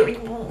doing?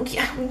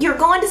 You're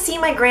going to see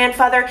my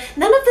grandfather.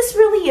 None of this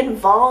really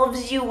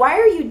involves you. Why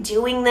are you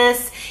doing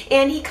this?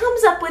 And he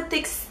comes up with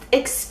this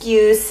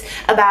excuse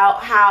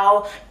about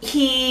how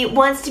he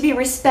wants to be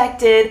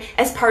respected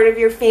as part of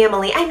your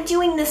family. I'm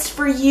doing this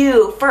for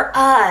you, for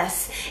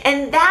us.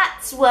 And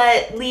that's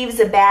what leaves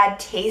a bad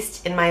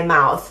taste in my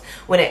mouth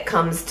when it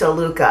comes to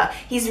Luca.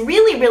 He's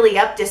really, really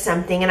up to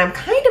something, and I'm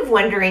kind of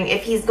wondering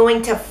if he's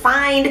going to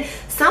find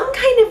some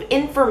kind of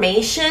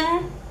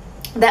information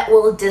that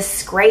will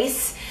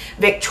disgrace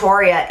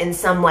Victoria in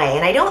some way.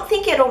 And I don't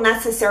think it'll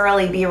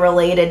necessarily be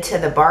related to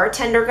the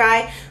bartender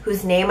guy,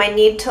 whose name I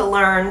need to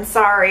learn,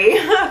 sorry.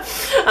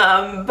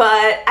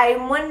 But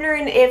I'm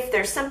wondering if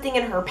there's something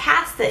in her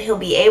past that he'll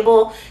be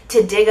able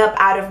to dig up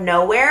out of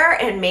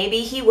nowhere, and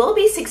maybe he will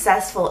be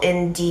successful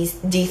in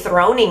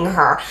dethroning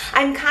her.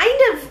 I'm kind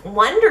of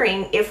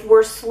wondering if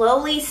we're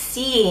slowly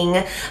seeing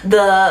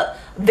the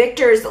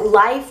Victor's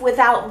life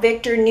without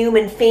Victor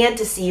Newman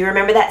fantasy. You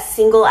remember that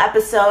single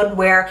episode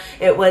where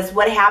it was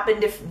what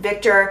happened if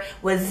Victor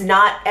was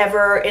not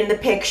ever in the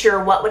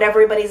picture? What would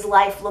everybody's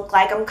life look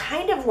like? I'm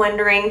kind of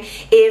wondering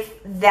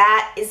if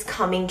that is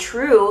coming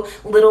true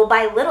little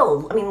by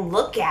little. I mean,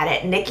 look at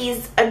it.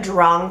 Nikki's a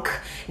drunk.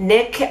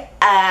 Nick,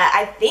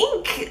 I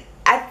think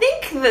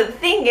the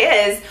thing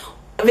is,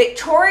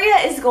 Victoria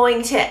is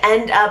going to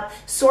end up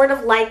sort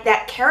of like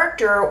that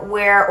character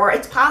where, or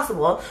it's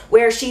possible,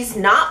 where she's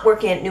not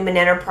working at Newman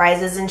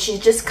Enterprises and she's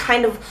just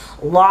kind of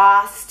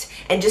lost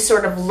and just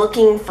sort of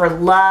looking for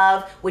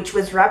love, which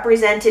was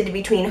represented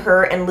between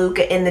her and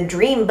Luca in the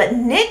dream. But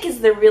Nick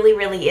is the really,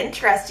 really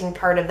interesting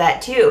part of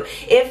that too.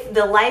 If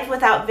the life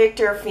without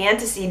Victor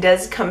fantasy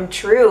does come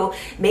true,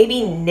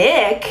 maybe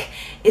Nick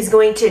is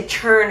going to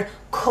turn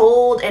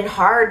cold and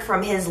hard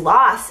from his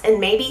loss, and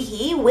maybe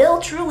he will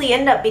truly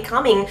end up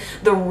becoming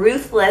the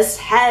ruthless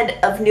head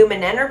of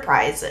Newman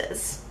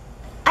Enterprises.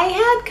 I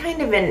had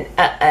kind of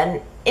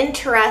an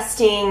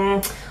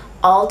interesting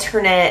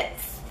alternate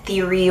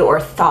theory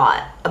or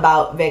thought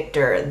about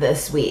Victor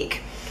this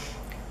week.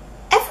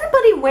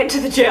 Everybody went to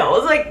the jail.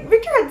 It was like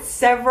Victor had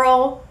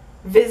several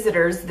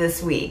visitors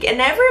this week,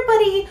 and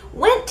everybody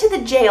went to the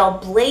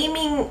jail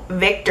blaming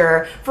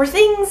Victor for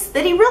things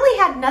that he really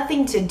had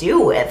nothing to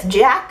do with.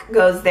 Jack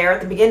goes there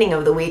at the beginning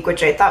of the week,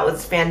 which I thought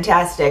was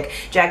fantastic.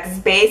 Jack is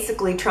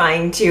basically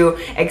trying to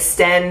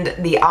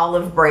extend the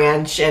olive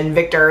branch, and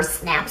Victor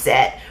snaps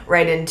it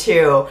right in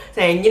two,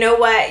 saying, you know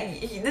what,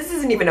 this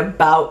isn't even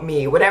about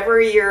me. Whatever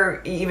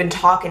you're even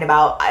talking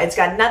about, it's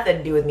got nothing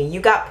to do with me. You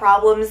got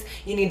problems,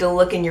 you need to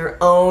look in your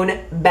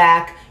own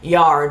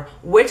backyard,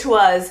 which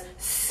was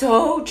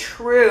so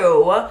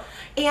true.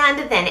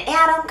 And then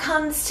Adam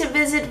comes to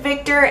visit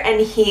Victor,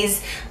 and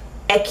he's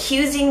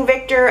accusing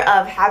Victor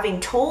of having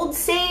told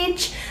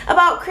Sage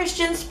about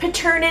Christian's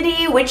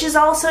paternity, which is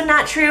also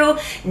not true.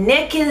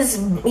 Nick is,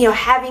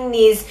 having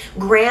these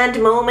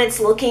grand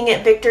moments looking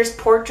at Victor's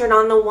portrait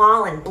on the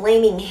wall and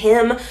blaming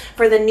him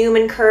for the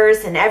Newman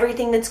curse and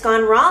everything that's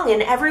gone wrong,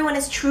 and everyone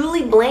is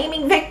truly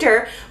blaming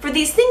Victor for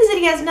these things that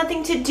he has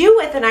nothing to do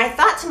with. And I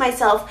thought to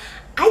myself,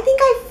 I think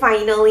I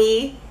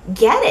finally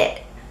get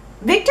it.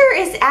 Victor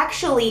is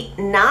actually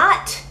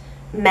not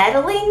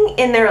meddling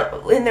in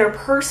their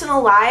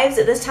personal lives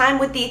at this time,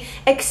 with the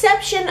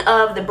exception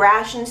of the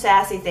brash and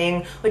sassy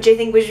thing, which I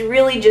think was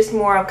really just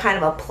more of kind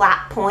of a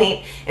plot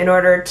point in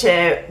order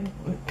to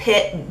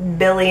pit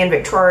Billy and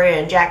Victoria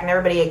and Jack and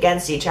everybody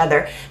against each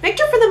other.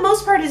 Victor, for the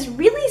most part, has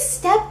really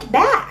stepped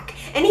back,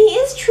 and he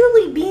is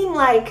truly being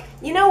like,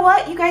 you know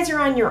what, you guys are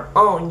on your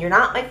own. You're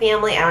not my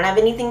family. I don't have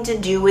anything to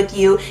do with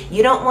you.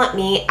 You don't want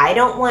me. I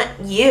don't want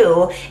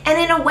you. And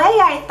in a way,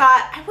 I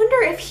thought, I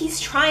wonder if he's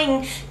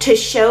trying to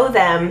show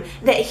them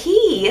that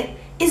he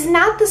is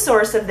not the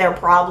source of their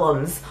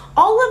problems.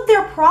 All of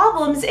their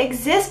problems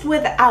exist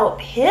without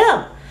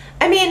him.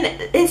 I mean,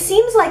 it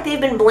seems like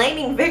they've been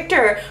blaming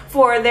Victor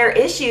for their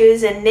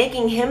issues and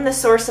making him the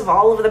source of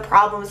all of the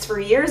problems for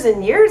years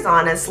and years,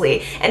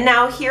 honestly. And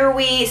now here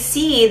we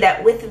see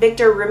that with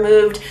Victor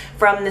removed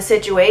from the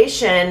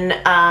situation,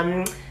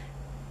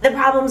 the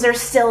problems are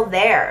still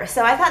there.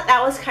 So I thought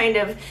that was kind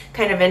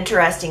of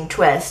interesting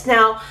twist.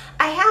 Now,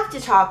 I have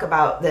to talk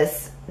about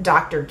this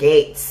Dr.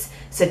 Gates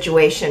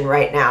situation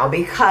right now,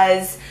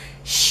 because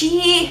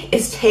she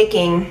is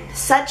taking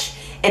such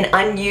an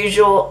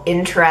unusual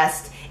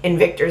interest in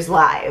Victor's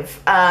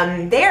life.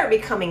 They are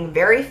becoming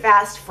very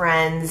fast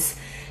friends.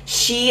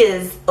 She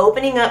is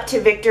opening up to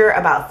Victor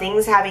about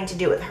things having to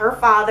do with her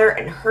father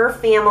and her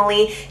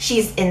family.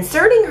 She's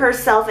inserting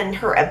herself and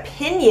her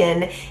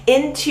opinion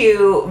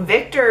into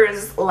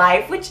Victor's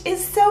life, which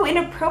is so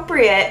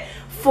inappropriate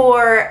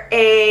for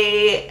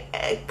a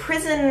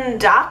prison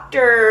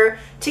doctor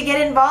to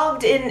get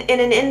involved in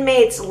an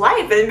inmate's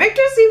life. And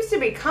Victor seems to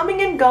be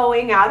coming and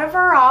going out of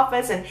her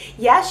office, and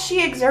yes,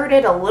 she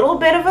exerted a little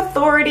bit of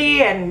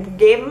authority and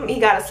he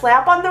got a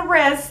slap on the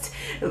wrist,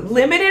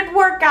 limited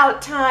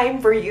workout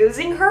time for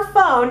using her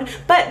phone,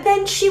 but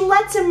then she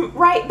lets him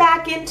right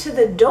back into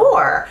the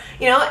door,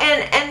 you know,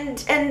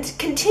 and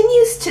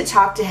continues to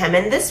talk to him.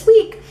 And this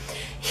week,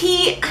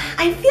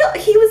 I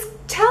feel he was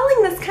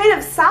telling this kind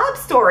of sob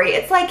story.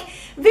 It's like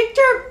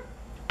Victor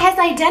has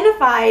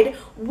identified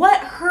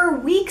what her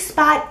weak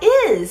spot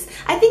is.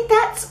 I think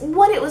that's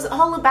what it was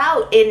all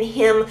about in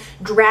him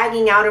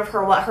dragging out of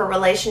her what her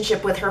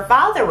relationship with her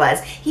father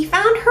was. He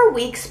found her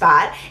weak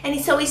spot, and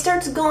so he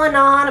starts going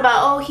on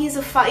about, oh, he's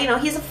a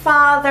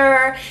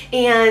father,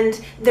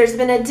 and there's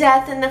been a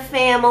death in the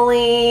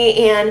family,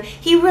 and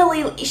he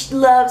really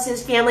loves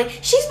his family.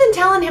 She's been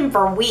telling him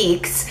for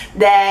weeks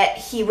that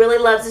he really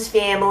loves his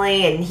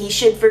family and he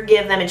should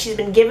forgive them, and she's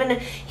been giving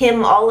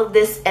him all of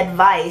this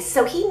advice,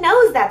 so he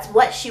knows that's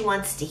what she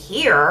wants to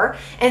hear.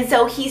 And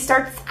so he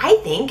starts, I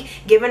think,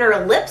 giving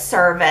her lip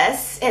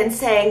service and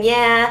saying,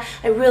 yeah,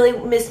 I really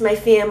miss my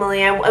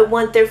family. I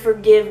want their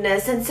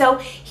forgiveness. And so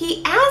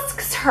he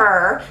asks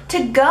her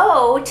to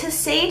go to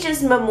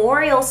Sage's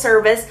memorial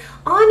service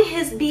on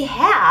his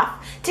behalf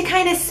to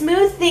kind of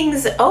smooth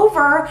things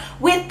over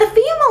with the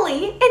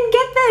family. And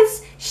get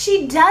this,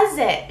 she does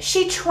it.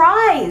 She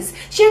tries.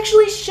 She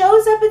actually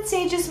shows up at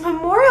Sage's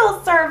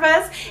memorial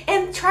service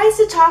and tries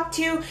to talk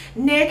to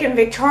Nick and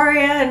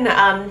Victoria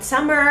and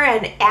Summer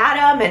and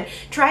Adam, and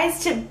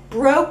tries to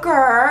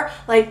broker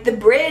like the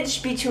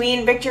bridge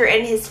between Victor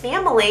and his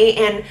family.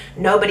 And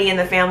nobody in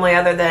the family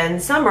other than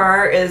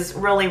Summer is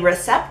really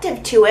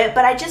receptive to it.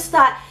 But I just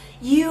thought,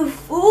 you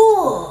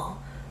fool.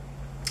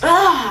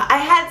 I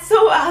had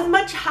so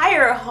much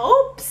higher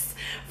hopes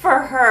for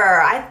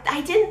her.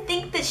 I didn't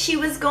think that she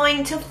was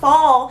going to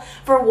fall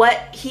for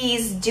what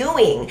he's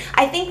doing.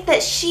 I think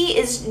that she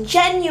is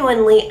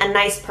genuinely a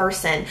nice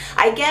person.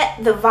 I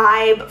get the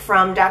vibe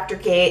from Dr.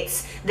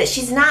 Gates that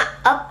she's not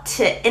up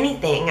to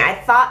anything. I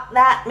thought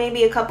that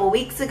maybe a couple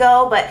weeks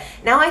ago, but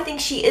now I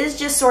think she is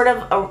just sort of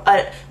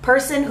a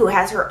person who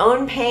has her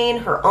own pain,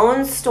 her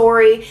own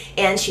story,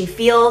 and she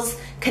feels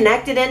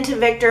connected into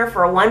Victor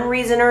for one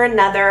reason or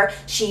another.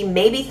 She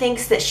maybe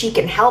thinks that she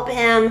can help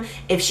him.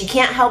 If she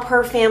can't help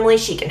her family,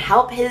 she can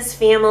help his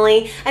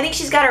family. I think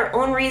she's got her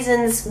own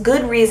reasons,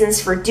 good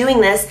reasons for doing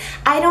this.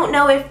 I don't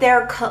know if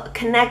they're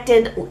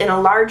connected in a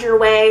larger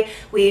way.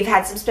 We've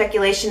had some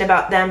speculation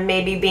about them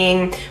maybe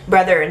being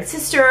brother and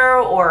sister,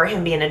 or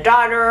him being a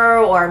daughter,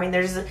 or I mean,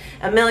 there's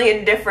a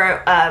million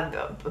different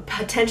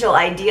potential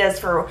ideas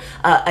for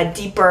a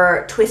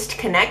deeper twist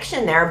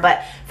connection there.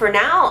 But for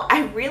now,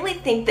 I really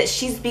think that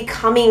she's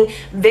becoming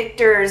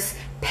Victor's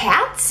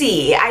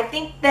patsy. I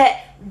think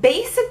that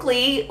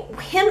basically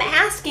him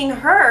asking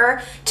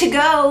her to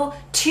go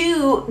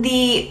to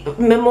the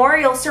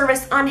memorial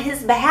service on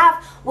his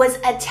behalf was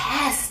a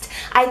test.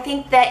 I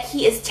think that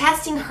he is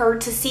testing her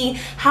to see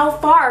how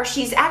far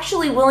she's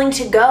actually willing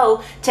to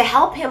go to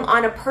help him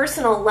on a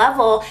personal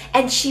level,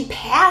 and she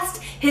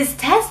passed his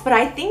test, but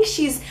I think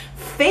she's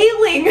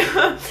failing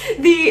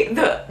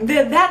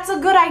the that's a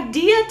good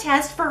idea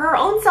test for her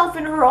own self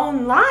in her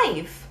own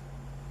life.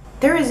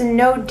 There is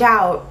no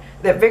doubt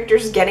that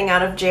Victor's getting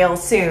out of jail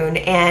soon,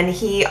 and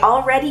he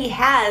already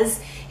has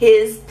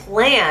his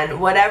plan.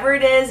 Whatever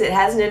it is, it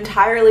hasn't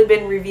entirely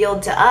been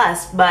revealed to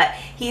us, but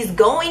he's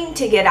going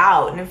to get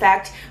out. And in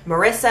fact,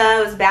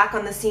 Marissa was back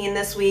on the scene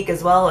this week,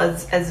 as well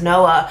as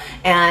Noah,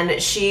 and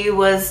she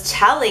was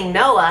telling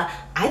Noah,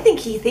 I think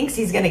he thinks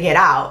he's going to get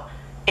out.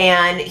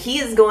 And he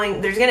is going,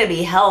 there's going to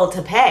be hell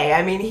to pay.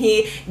 I mean,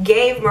 he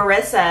gave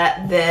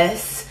Marissa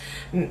this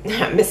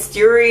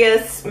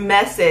mysterious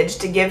message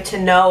to give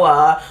to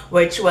Noah,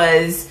 which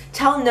was,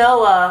 tell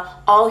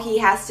Noah all he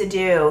has to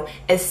do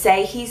is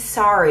say he's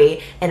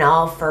sorry and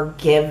I'll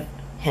forgive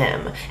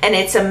him. And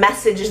it's a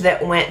message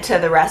that went to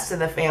the rest of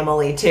the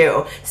family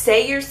too.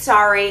 Say you're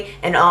sorry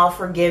and I'll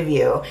forgive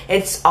you.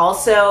 It's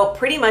also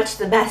pretty much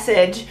the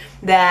message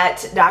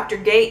that Dr.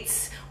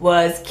 Gates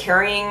was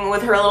carrying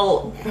with her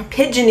little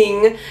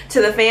pigeoning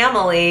to the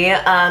family.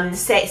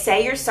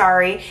 Say you're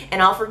sorry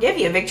and I'll forgive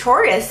you.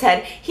 Victoria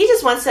said he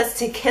just wants us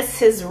to kiss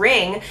his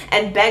ring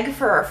and beg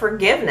for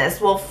forgiveness.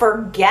 Well,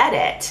 forget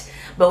it.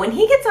 But when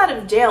he gets out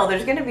of jail,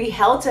 there's going to be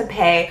hell to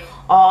pay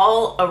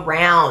all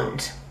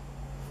around.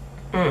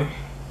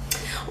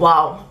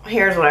 Well,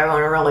 here's what I want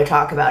to really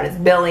talk about. It's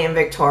Billy and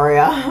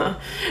Victoria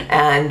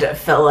and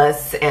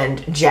Phyllis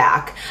and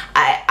Jack.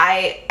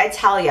 I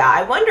tell ya,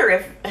 I wonder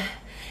if...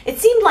 It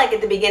seemed like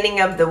at the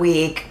beginning of the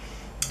week,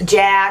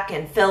 Jack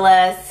and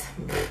Phyllis,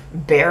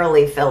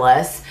 barely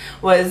Phyllis,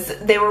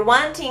 they were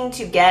wanting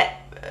to get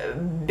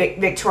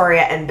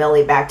Victoria and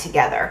Billy back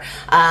together.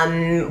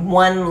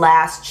 One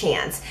last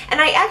chance. And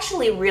I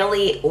actually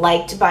really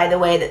liked, by the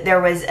way, that there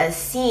was a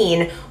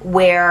scene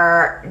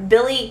where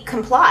Billy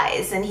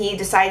complies and he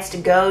decides to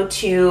go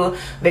to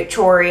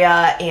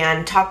Victoria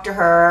and talk to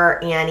her,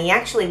 and he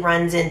actually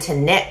runs into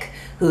Nick,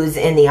 who's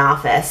in the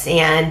office,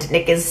 and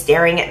Nick is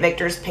staring at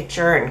Victor's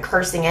picture and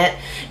cursing it,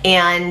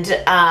 and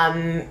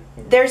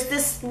there's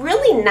this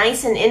really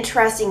nice and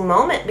interesting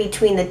moment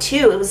between the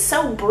two. It was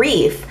so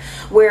brief,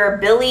 where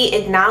Billy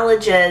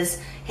acknowledges,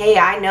 hey,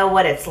 I know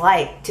what it's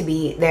like to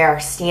be there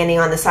standing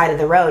on the side of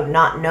the road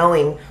not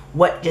knowing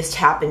what just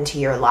happened to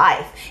your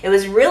life. It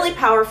was a really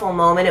powerful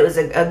moment. It was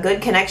a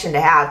good connection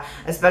to have,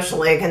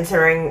 especially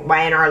considering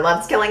Y&R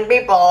loves killing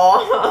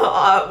people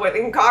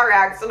in car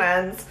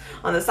accidents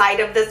on the side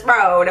of this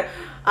road.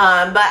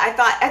 But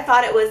I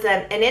thought it was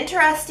an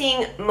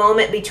interesting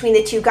moment between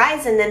the two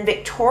guys, and then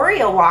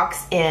Victoria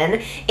walks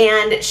in,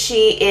 and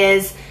she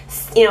is,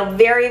 you know,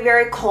 very,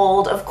 very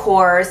cold, of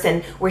course,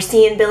 and we're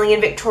seeing Billy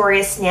and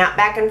Victoria snap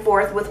back and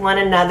forth with one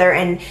another,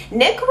 and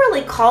Nick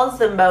really calls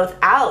them both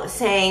out,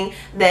 saying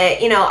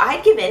that, you know,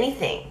 I'd give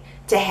anything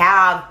to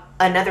have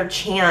another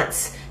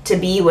chance to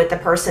be with the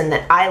person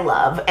that I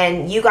love,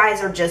 and you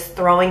guys are just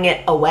throwing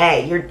it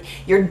away.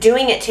 You're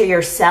doing it to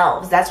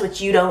yourselves. That's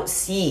what you don't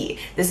see.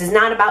 This is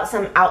not about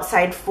some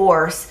outside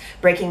force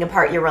breaking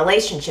apart your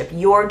relationship.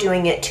 You're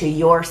doing it to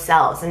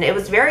yourselves. And it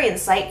was very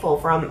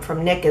insightful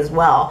from Nick as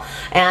well.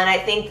 And I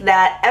think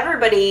that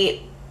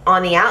everybody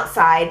on the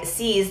outside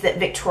sees that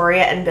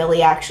Victoria and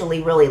Billy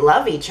actually really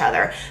love each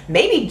other.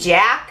 Maybe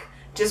Jack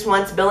just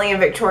wants Billy and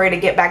Victoria to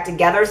get back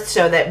together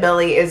so that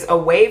Billy is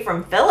away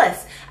from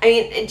Phyllis. I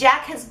mean,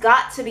 Jack has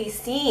got to be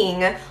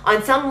seeing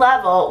on some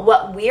level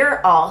what we're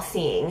all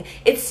seeing.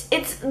 It's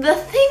the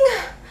thing,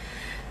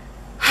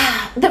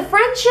 the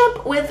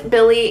friendship with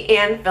Billy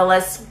and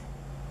Phyllis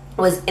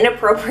was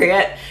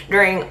inappropriate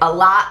during a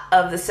lot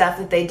of the stuff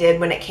that they did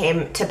when it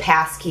came to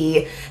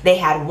Passkey. They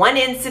had one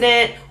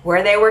incident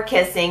where they were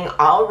kissing,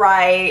 all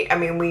right. I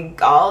mean, we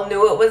all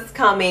knew it was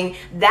coming.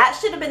 That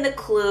should have been the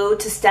clue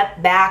to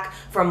step back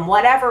from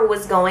whatever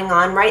was going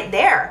on right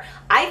there.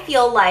 I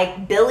feel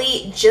like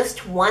Billy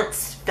just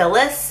wants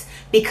Phyllis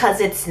because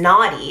it's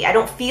naughty. I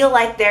don't feel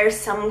like there's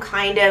some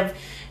kind of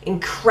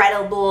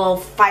incredible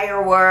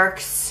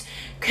fireworks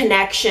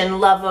connection,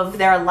 love of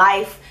their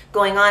life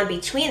going on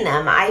between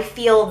them. I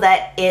feel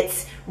that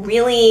it's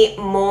really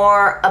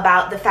more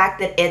about the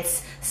fact that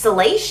it's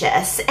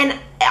salacious, and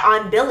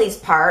on Billy's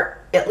part,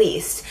 at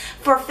least.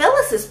 For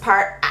Phyllis's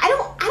part, I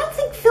don't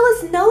think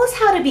Phyllis knows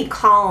how to be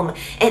calm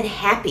and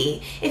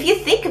happy. If you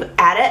think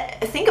about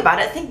it, think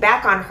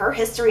back on her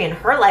history and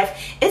her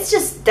life, it's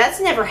just, that's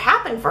never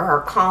happened for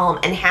her, calm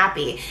and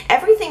happy.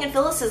 Everything in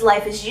Phyllis's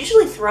life is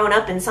usually thrown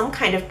up in some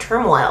kind of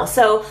turmoil.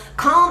 So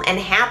calm and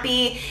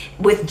happy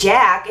with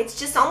Jack, it's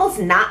just almost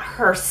not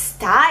her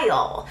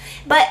style.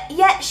 But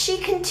yet she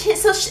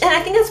continues, and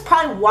I think that's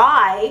probably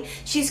why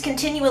she's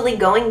continually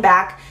going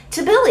back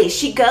to Billy.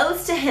 She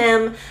goes to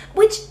him,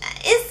 which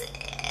is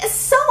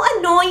so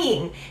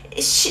annoying.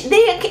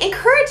 They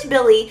encourage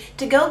Billy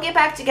to go get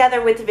back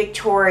together with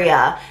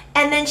Victoria,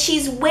 and then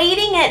she's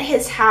waiting at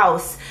his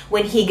house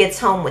when he gets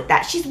home with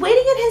that. She's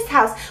waiting at his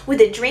house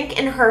with a drink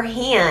in her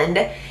hand,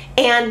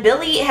 and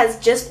Billy has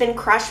just been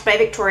crushed by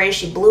Victoria.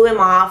 She blew him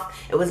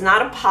off. It was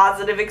not a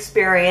positive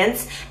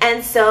experience,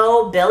 and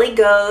so Billy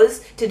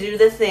goes to do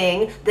the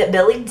thing that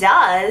Billy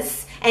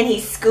does, and he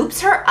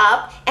scoops her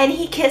up and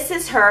he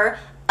kisses her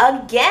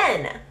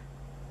again,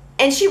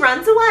 and she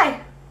runs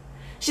away.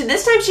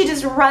 This time she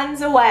just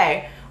runs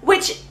away,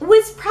 which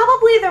was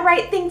probably the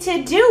right thing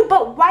to do,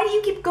 but why do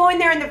you keep going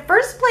there in the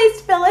first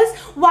place, Phyllis?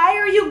 Why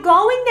are you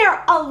going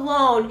there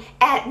alone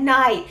at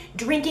night,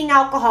 drinking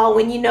alcohol,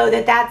 when you know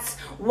that that's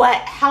what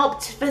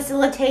helped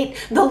facilitate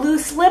the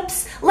loose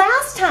lips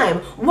last time?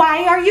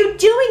 Why are you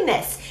doing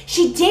this?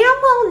 She damn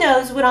well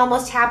knows what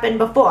almost happened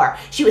before.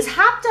 She was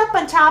hopped up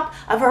on top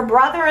of her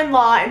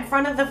brother-in-law in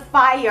front of the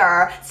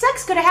fire.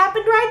 Sex could have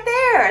happened right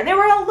there. They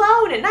were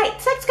alone at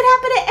night. Sex could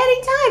happen at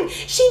any time.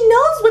 She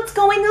knows what's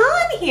going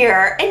on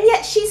here, and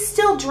yet she's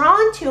still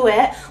drawn to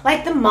it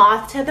like the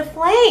moth to the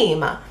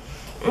flame.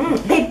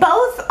 They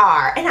both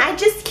are, and I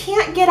just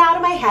can't get out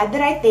of my head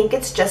that I think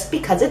it's just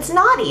because it's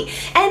naughty.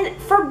 And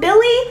for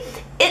Billy,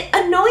 it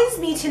annoys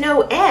me to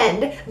no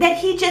end that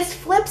he just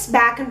flips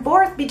back and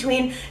forth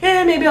between,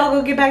 maybe I'll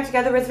go get back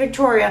together with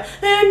Victoria,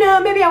 no,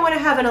 maybe I want to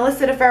have an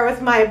illicit affair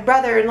with my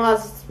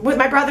brother-in-law's, with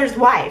my brother's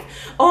wife,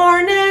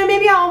 or no,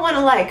 maybe I'll want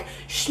to like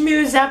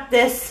schmooze up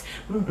this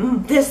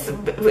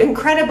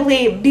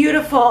incredibly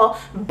beautiful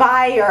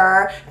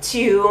buyer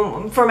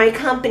for my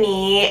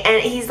company.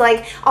 And he's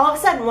like all of a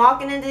sudden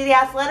walking into the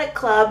athletic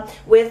club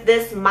with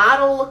this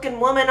model looking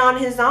woman on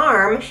his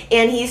arm,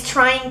 and he's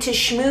trying to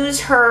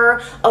schmooze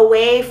her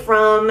away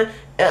from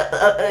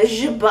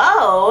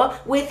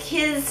Jabot with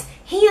his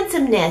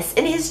handsomeness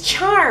and his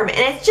charm, and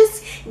it's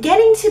just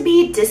getting to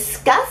be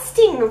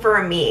disgusting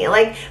for me.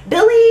 Like,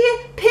 Billy,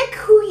 pick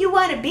who you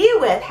want to be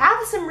with,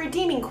 have some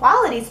redeeming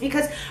qualities,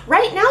 because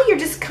right now you're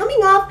just coming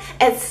off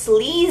as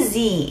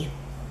sleazy.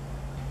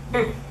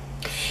 And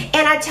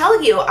I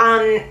tell you,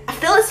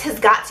 Phyllis has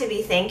got to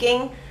be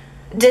thinking,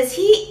 does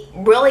he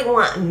really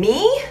want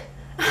me?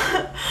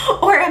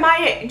 Or am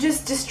I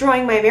just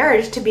destroying my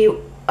marriage to be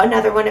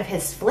another one of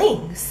his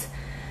flings?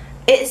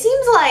 It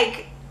seems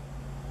like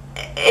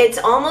it's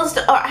almost,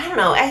 or I don't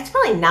know, it's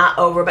probably not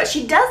over, but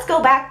she does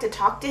go back to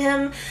talk to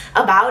him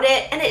about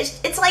it, and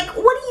it's like,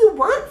 what do you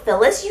want,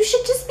 Phyllis? You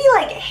should just be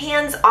like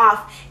hands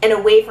off and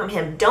away from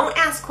him. Don't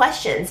ask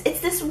questions. It's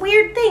this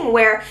weird thing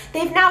where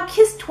they've now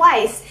kissed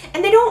twice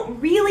and they don't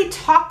really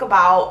talk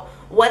about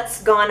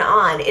what's gone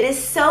on. It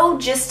is so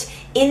just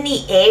in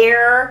the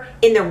air,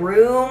 in the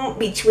room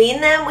between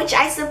them, which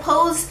I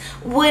suppose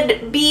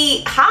would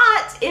be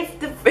hot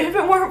if it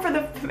weren't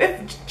for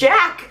if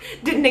Jack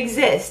didn't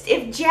exist.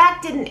 If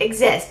Jack didn't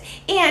exist,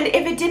 and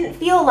if it didn't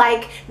feel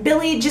like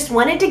Billy just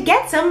wanted to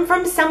get some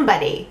from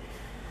somebody.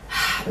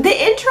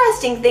 The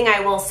interesting thing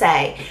I will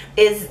say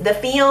is the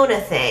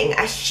Fiona thing.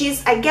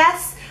 She's, I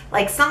guess,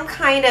 like some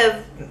kind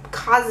of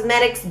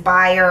cosmetics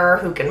buyer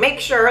who can make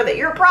sure that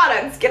your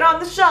products get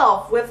on the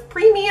shelf with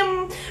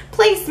premium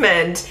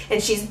placement.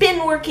 And she's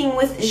been working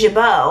with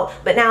Gibeau,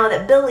 but now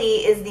that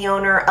Billy is the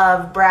owner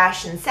of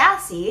Brash and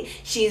Sassy,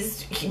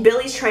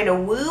 Billy's trying to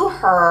woo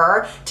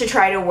her to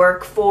try to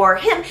work for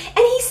him. And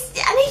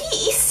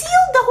he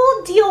sealed the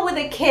whole deal with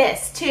a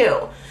kiss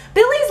too.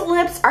 Billy's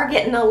lips are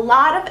getting a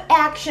lot of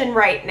action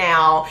right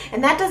now,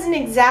 and that doesn't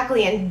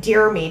exactly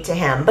endear me to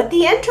him. But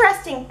the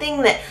interesting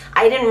thing that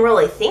I didn't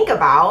really think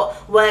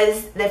about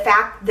was the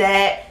fact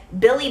that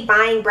Billy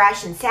buying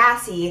Brash and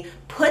Sassy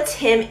puts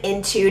him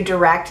into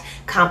direct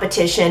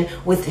competition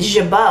with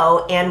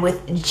Gibeau and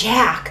with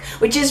Jack,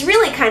 which is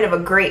really kind of a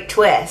great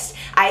twist.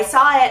 I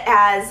saw it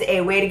as a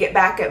way to get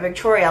back at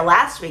Victoria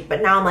last week,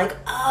 but now I'm like,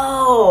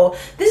 oh,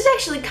 this is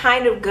actually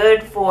kind of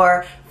good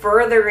for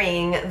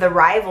furthering the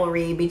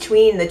rivalry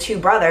between the two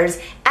brothers,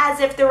 as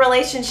if the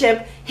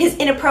relationship, his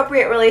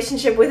inappropriate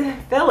relationship with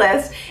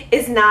Phyllis,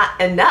 is not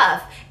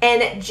enough.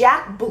 And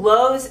Jack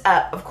blows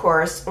up, of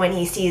course, when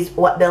he sees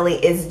what Billy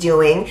is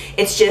doing.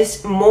 It's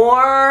just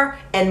more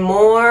and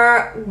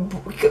more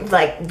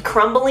like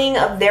crumbling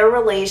of their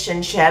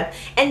relationship.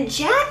 And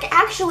Jack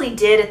actually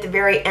did at the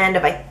very end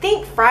of, I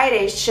think,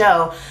 Friday's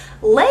show,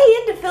 lay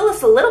into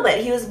Phyllis a little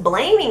bit. He was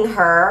blaming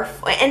her,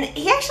 and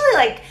he actually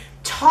like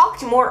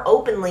talked more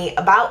openly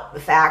about the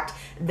fact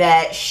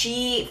that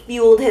she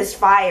fueled his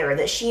fire,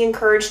 that she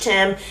encouraged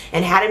him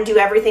and had him do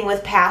everything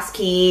with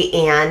passkey,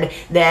 and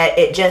that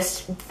it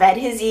just fed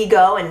his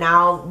ego, and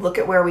now look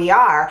at where we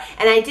are.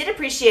 And I did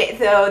appreciate,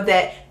 though,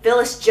 that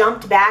Phyllis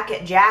jumped back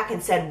at Jack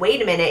and said,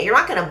 wait a minute, you're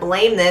not going to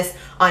blame this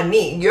on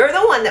me. You're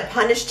the one that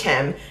punished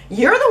him.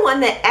 You're the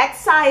one that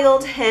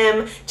exiled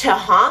him to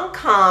Hong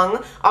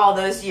Kong all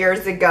those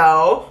years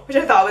ago, which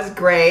I thought was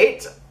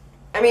great.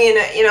 I mean,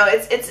 you know,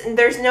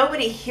 there's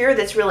nobody here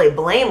that's really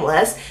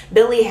blameless.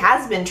 Billy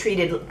has been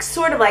treated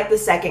sort of like the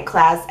second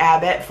class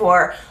Abbott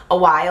for a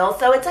while.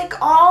 So it's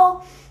like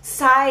all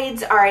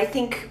sides are, I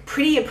think,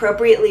 pretty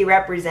appropriately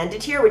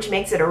represented here, which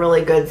makes it a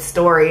really good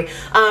story.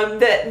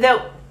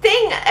 The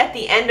thing at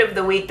the end of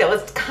the week that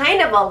was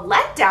kind of a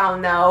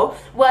letdown, though,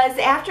 was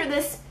after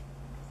this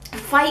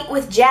fight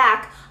with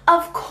Jack,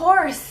 of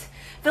course,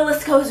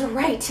 Phyllis goes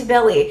right to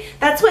Billy.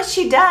 That's what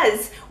she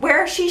does,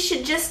 where she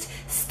should just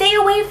stay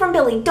away from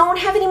Billy. Don't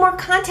have any more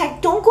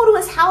contact. Don't go to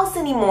his house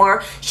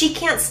anymore. She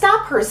can't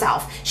stop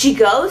herself. She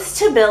goes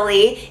to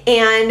Billy,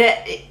 and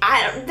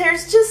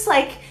there's just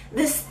like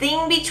this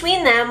thing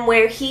between them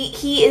where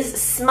he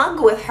is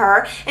smug with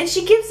her, and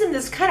she gives him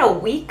this kind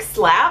of weak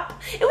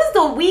slap. It was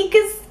the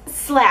weakest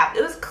slap.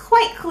 It was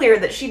quite clear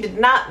that she did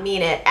not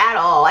mean it at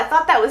all. I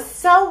thought that was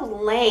so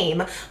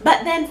lame.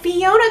 But then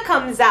Fiona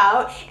comes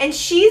out, and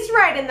she's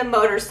riding the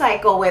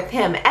motorcycle with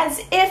him,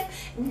 as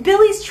if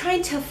Billy's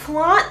trying to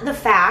flaunt the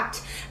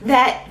fact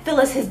that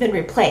Phyllis has been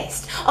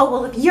replaced. Oh,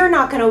 well, if you're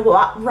not going to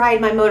ride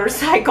my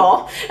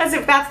motorcycle, as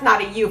if that's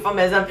not a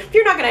euphemism, if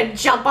you're not going to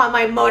jump on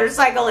my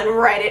motorcycle and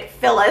ride it,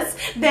 Phyllis,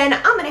 then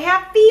I'm going to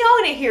have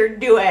Fiona here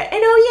do it. And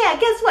oh yeah,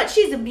 guess what?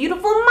 She's a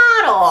beautiful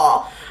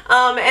model.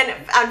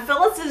 And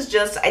Phyllis is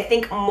just, I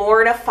think,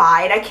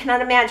 mortified. I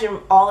cannot imagine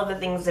all of the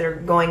things that are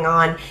going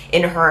on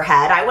in her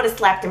head. I would have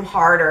slapped him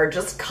harder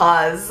just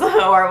cause, or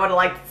I would have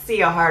liked to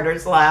see a harder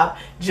slap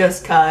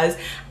just cause.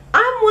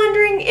 I'm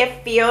wondering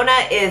if Fiona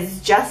is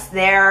just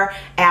there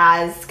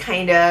as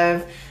kind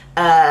of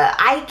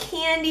eye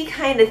candy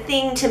kind of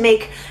thing to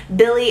make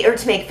Billy, or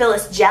to make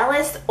Phyllis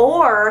jealous,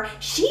 or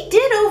she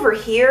did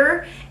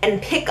overhear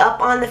and pick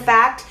up on the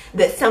fact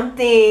that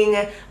something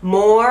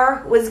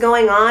more was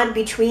going on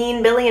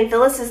between Billy and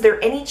Phyllis. Is there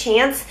any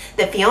chance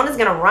that Fiona's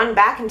gonna run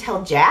back and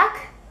tell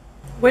Jack?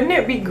 Wouldn't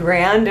it be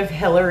grand if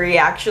Hillary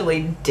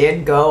actually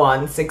did go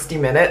on 60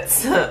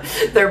 Minutes?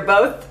 They're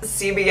both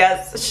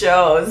CBS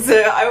shows.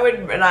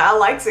 I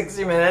like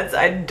 60 Minutes.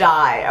 I'd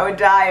die. I would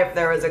die if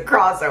there was a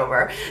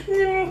crossover.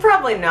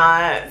 Probably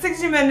not.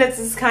 60 Minutes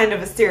is kind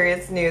of a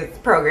serious news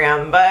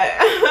program, but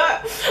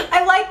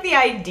I like the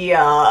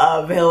idea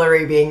of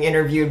Hillary being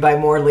interviewed by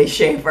Morley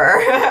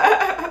Schaefer.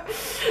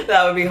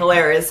 That would be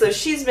hilarious. So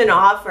she's been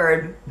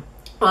offered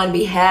on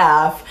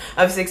behalf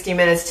of 60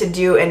 Minutes to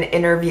do an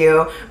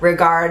interview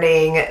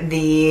regarding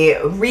the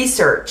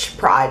research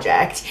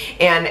project.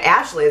 And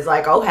Ashley is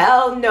like, oh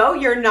hell no,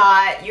 you're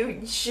not.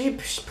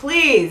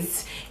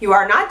 Please, you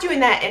are not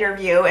doing that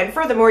interview. And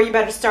furthermore, you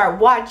better start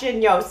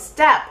watching your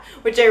step,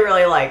 which I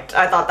really liked.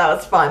 I thought that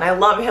was fun. I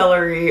love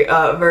Hillary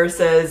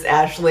versus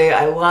Ashley.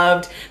 I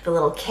loved the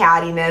little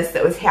cattiness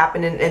that was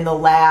happening in the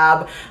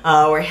lab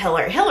where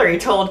Hillary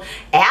told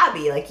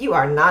Abby, like, you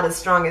are not as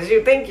strong as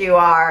you think you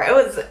are. It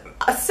was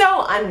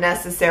so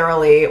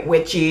unnecessarily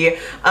witchy,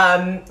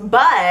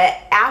 but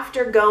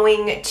after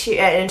going to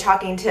and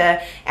talking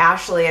to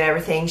Ashley and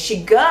everything,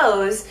 she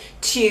goes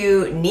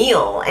to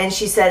Neil and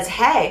she says,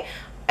 hey,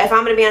 if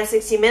I'm going to be on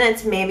 60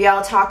 Minutes, maybe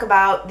I'll talk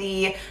about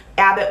the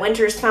Abbott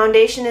Winters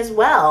Foundation as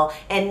well.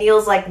 And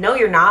Neil's like, no,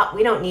 you're not.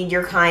 We don't need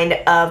your kind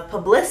of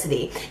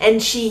publicity.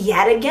 And she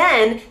yet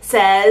again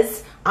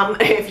says,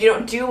 if you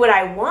don't do what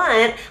I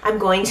want, I'm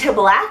going to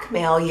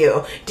blackmail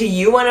you. Do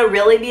you want to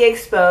really be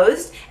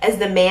exposed as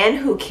the man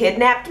who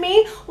kidnapped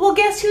me? Well,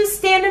 guess who's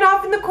standing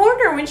off in the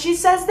corner when she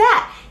says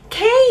that?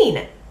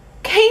 Kane.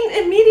 Kane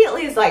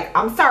immediately is like,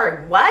 I'm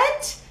sorry,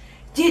 what?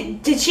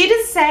 Did she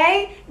just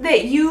say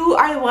that you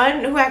are the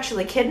one who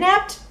actually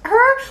kidnapped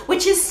her?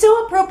 Which is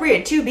so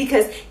appropriate too,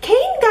 because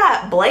Kane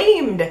got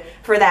blamed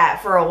for that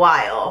for a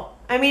while.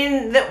 I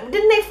mean,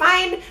 didn't they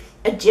find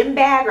a gym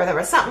bag, or there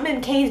was something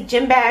in Kane's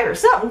gym bag or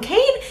something?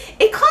 Kane,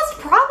 it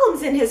caused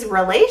problems in his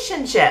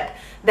relationship.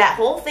 That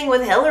whole thing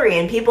with Hillary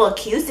and people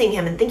accusing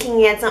him and thinking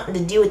he had something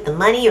to do with the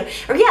money,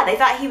 or yeah, they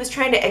thought he was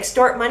trying to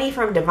extort money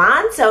from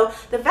Devon. So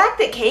the fact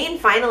that Kane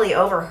finally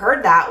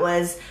overheard that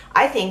was,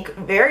 I think,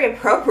 very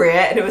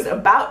appropriate, and it was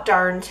about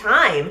darn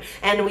time.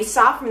 And we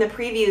saw from the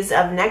previews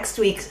of next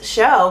week's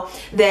show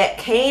that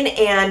Kane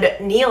and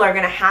Neil are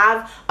going to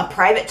have a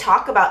private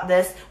talk about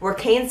this where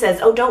Kane says,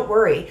 oh, don't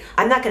worry,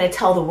 I'm not going to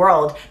tell the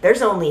world.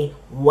 There's only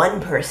one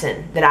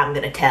person that I'm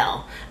going to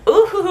tell.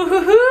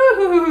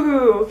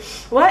 Ooh,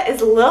 what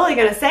is Lily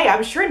going to say?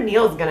 I'm sure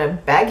Neil's going to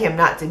beg him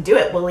not to do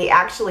it. Will he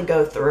actually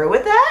go through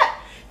with that?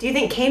 Do you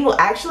think Kane will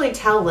actually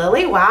tell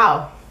Lily?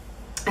 Wow.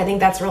 I think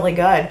that's really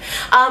good.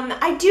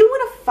 I do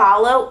want to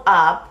follow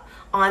up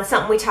on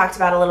something we talked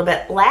about a little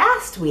bit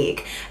last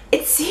week.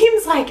 It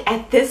seems like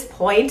at this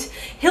point,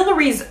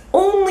 Hillary's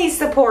only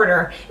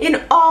supporter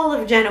in all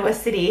of Genoa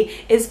City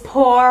is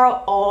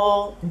poor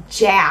old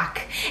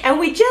Jack. And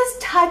we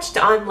just touched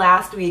on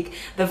last week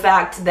the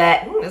fact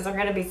that, is there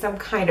going to be some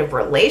kind of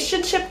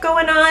relationship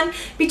going on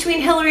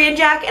between Hillary and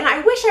Jack? And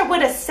I wish I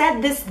would have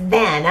said this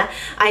then.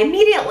 I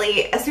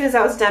immediately, as soon as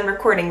I was done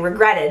recording,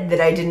 regretted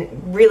that I didn't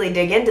really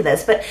dig into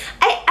this. But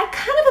I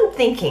kind of am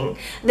thinking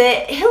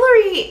that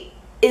Hillary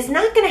is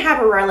not going to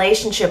have a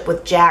relationship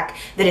with Jack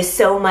that is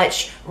so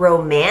much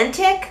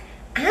romantic.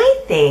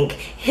 I think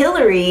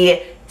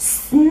Hillary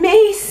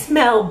may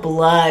smell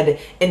blood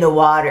in the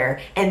water,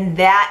 and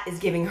that is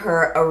giving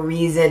her a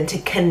reason to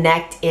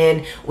connect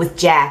in with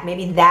Jack.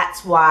 Maybe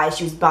that's why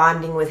she was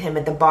bonding with him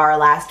at the bar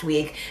last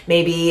week.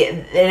 Maybe,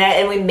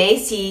 and we may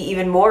see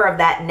even more of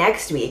that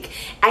next week.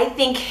 I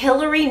think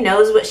Hillary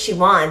knows what she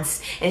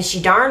wants, and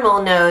she darn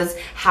well knows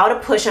how to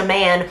push a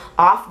man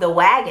off the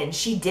wagon.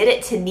 She did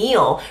it to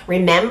Neil.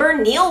 Remember,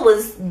 Neil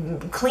was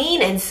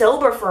clean and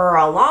sober for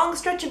a long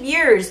stretch of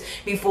years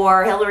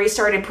before Hillary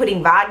started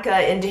putting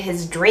vodka into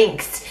his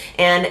drinks,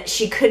 and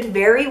she could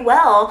very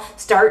well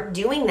start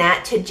doing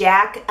that to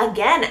Jack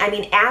again. I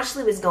mean,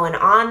 Ashley was going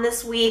on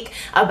this week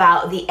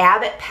about the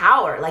Abbott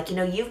power. Like, you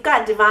know, you've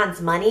got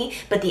Devon's money,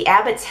 but the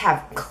Abbotts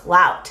have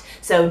clout,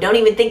 so don't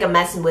even think of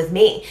messing with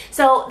me.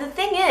 So the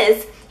thing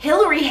is,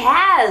 Hillary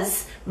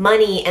has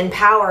money and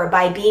power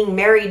by being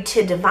married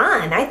to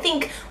Devon. I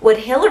think what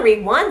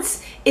Hillary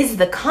wants is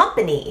the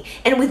company.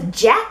 And with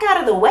Jack out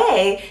of the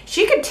way,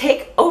 she could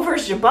take over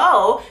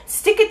Jabot,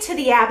 stick it to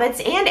the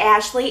Abbotts and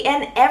Ashley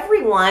and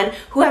everyone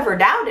who ever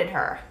doubted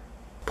her.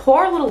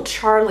 Poor little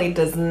Charlie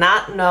does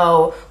not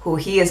know who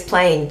he is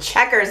playing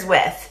checkers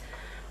with.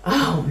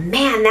 Oh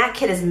man, that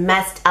kid is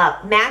messed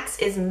up. Max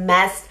is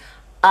messed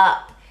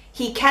up.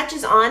 He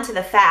catches on to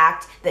the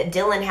fact that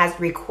Dylan has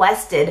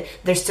requested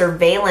the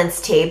surveillance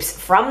tapes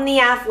from the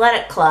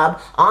athletic club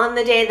on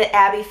the day that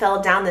Abby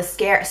fell down the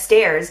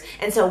stairs.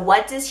 And so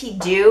what does he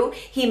do?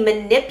 He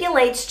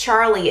manipulates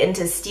Charlie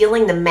into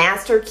stealing the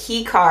master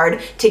key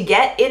card to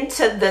get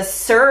into the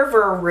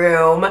server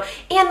room,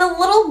 and the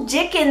little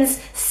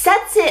Dickens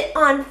sets it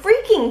on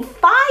freaking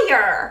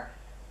fire.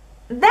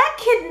 That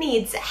kid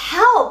needs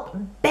help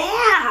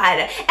bad.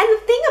 And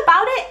the thing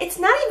about it, it's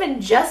not even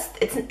just,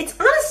 it's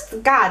honest to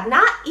God,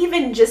 not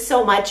even just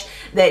so much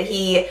that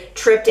he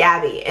tripped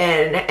Abby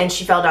and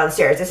she fell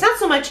downstairs. It's not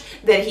so much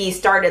that he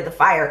started the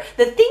fire.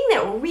 The thing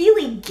that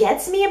really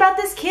gets me about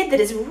this kid that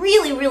is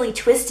really, really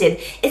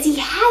twisted is he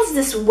has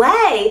this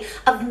way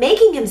of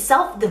making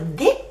himself the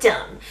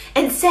victim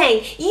and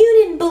saying,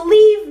 you didn't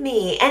believe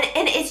me. And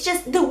it's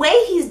just, the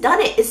way he's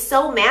done it is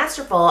so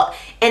masterful.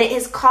 and it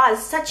has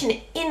caused such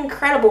an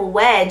incredible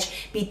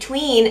wedge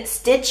between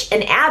Stitch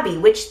and Abby,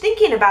 which,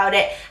 thinking about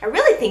it, I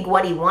really think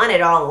what he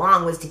wanted all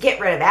along was to get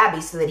rid of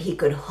Abby so that he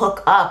could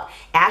hook up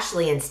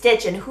Ashley and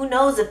Stitch, and who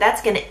knows if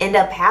that's going to end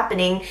up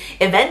happening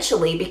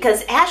eventually,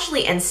 because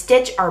Ashley and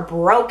Stitch are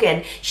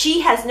broken.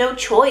 She has no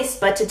choice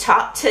but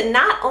to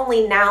not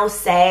only now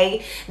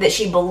say that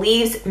she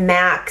believes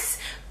Max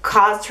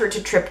caused her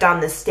to trip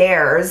down the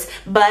stairs,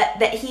 but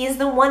that he is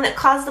the one that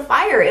caused the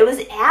fire. It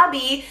was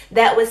Abby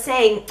that was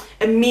saying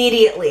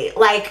immediately,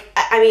 like,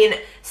 I mean,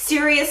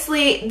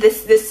 seriously,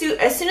 this suit,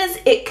 as soon as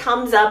it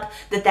comes up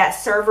that that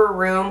server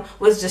room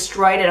was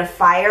destroyed in a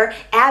fire,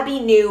 Abby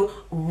knew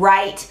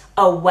right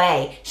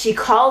away. She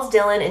calls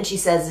Dylan and she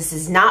says, "This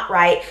is not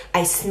right.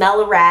 I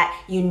smell a rat.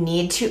 You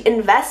need to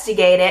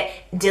investigate it."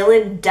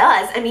 Dylan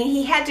does. I mean,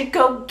 he had to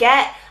go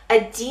get a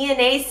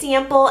DNA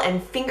sample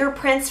and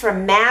fingerprints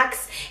from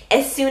Max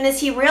as soon as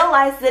he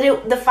realized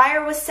that the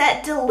fire was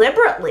set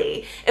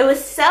deliberately. It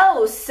was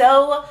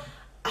so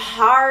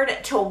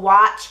hard to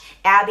watch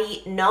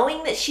Abby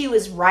knowing that she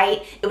was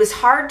right. It was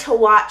hard to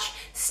watch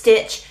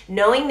Stitch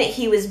knowing that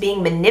he was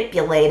being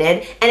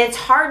manipulated, and it's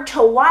hard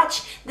to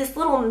watch this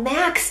little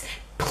Max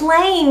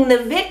playing the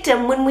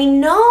victim when we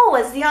know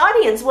as the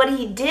audience what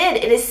he did.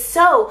 It is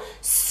so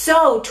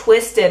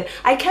twisted.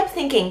 I kept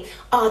thinking,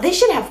 oh, they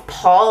should have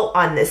Paul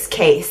on this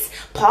case.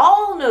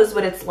 Paul knows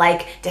what it's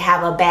like to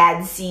have a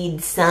bad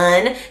seed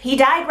son. He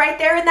died right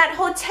there in that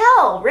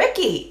hotel.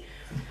 Ricky.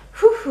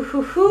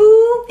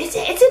 It's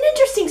an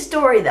interesting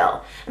story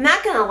though. I'm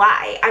not gonna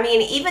lie. I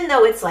mean, even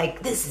though it's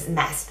like, this is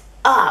messed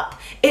up,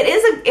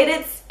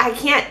 I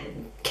can't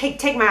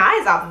take my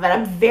eyes off of it.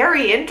 I'm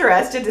very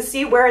interested to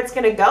see where it's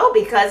going to go,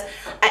 because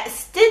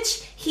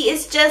Stitch, he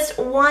is just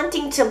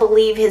wanting to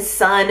believe his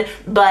son,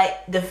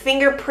 but the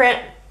fingerprint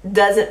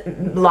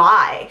doesn't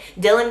lie.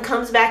 Dylan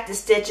comes back to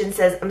Stitch and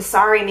says, "I'm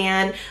sorry,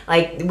 man.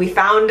 Like, we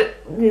found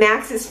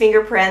Max's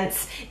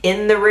fingerprints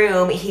in the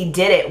room. He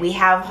did it. We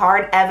have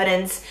hard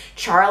evidence."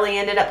 Charlie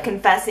ended up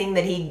confessing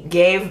that he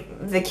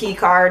gave the key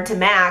card to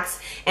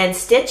Max, and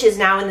Stitch is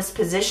now in this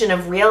position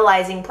of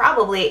realizing,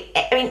 probably,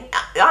 I mean,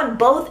 on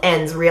both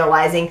ends,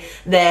 realizing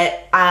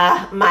that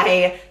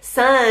my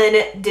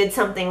son did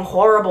something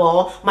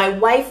horrible. My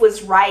wife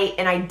was right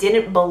and I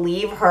didn't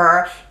believe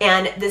her.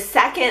 And the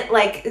second,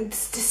 like,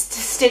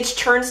 Stitch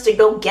turns to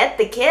go get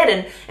the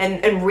kid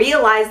and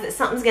realize that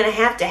something's gonna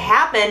have to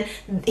happen,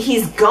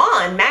 he's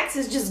gone. Max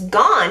is just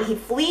gone. He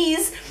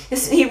flees.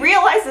 He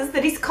realizes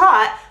that he's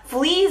caught,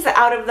 flees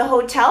out of the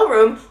hotel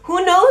room.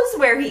 Who knows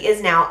where he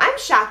is now? I'm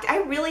shocked. I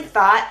really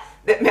thought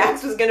that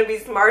Max was going to be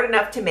smart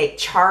enough to make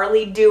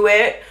Charlie do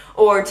it,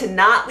 or to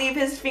not leave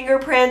his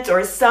fingerprints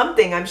or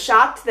something. I'm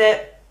shocked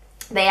that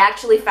they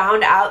actually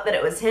found out that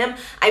it was him.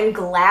 I'm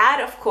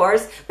glad, of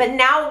course, but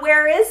now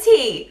where is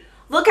he?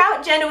 Look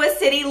out, Genoa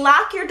City.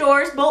 Lock your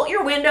doors, bolt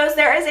your windows.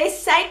 There is a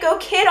psycho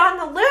kid on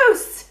the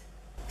loose.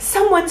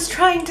 Someone's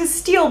trying to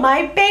steal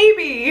my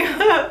baby.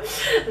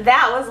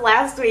 That was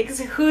last week's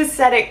Who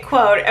Said It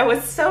quote. It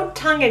was so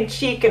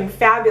tongue-in-cheek and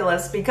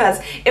fabulous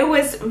because it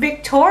was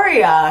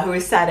Victoria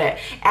who said it.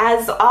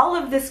 As all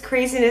of this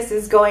craziness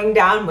is going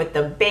down with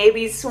the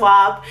baby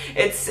swap,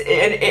 it's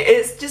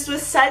just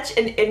was such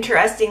an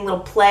interesting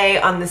little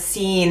play on the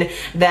scene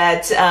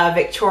that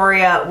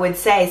Victoria would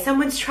say,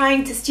 "Someone's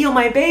trying to steal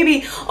my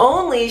baby,"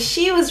 only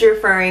she was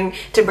referring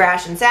to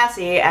Brash and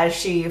Sassy as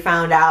she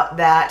found out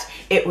that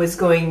it was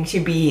going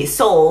to be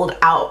sold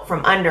out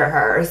from under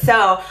her.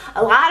 So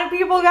a lot of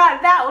people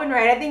got that one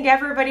right. I think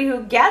everybody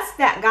who guessed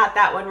that got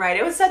that one right.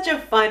 It was such a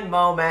fun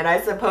moment.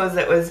 I suppose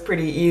it was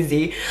pretty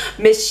easy.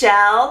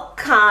 Michelle,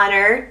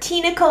 Connor,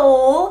 Tina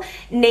Cole,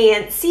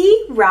 Nancy,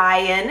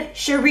 Ryan,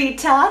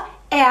 Sharita,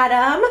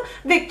 Adam,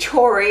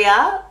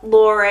 Victoria,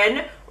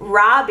 Lauren,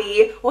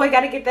 Robbie. Oh, I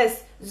gotta get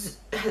this.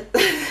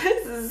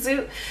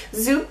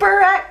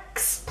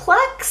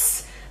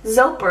 Zuperexplex?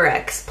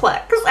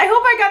 Zoperexplex. I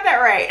hope I got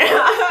that right.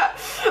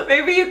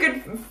 Maybe you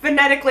could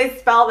phonetically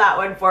spell that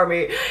one for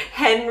me.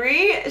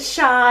 Henry,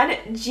 Sean,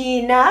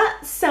 Gina,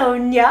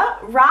 Sonia,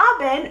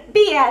 Robin,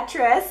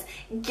 Beatrice,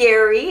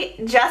 Gary,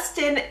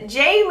 Justin,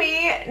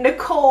 Jamie,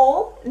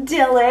 Nicole,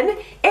 Dylan,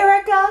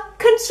 Erica,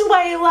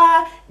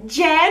 Consuela,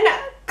 Jen,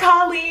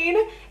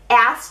 Colleen,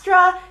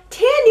 Astra,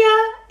 Tanya,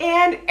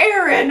 and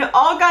Aaron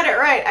all got it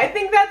right. I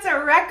think that's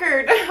a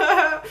record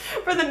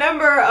for the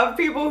number of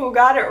people who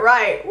got it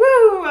right.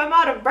 Woo, I'm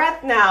out of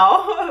breath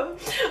now.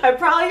 I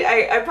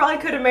probably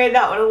could have made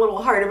that one a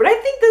little harder, but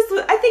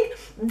I think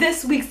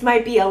this week's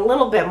might be a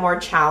little bit more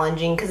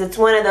challenging because it's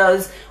one of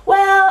those,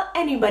 well,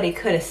 anybody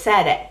could have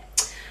said it.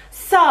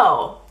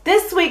 So,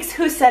 this week's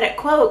Who Said It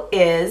quote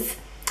is,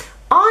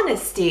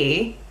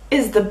 "Honesty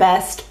is the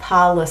best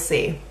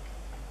policy."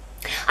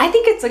 I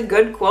think it's a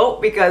good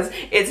quote because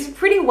it's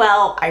pretty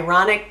well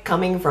ironic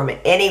coming from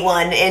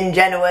anyone in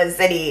Genoa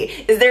City.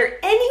 Is there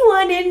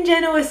anyone in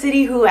Genoa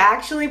City who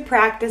actually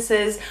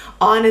practices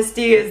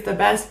honesty is the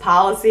best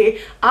policy?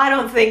 I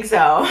don't think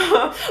so.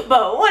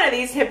 But one of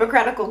these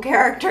hypocritical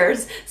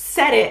characters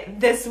said it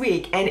this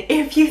week. And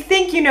if you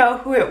think you know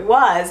who it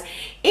was,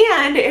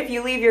 and if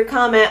you leave your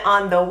comment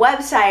on the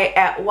website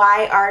at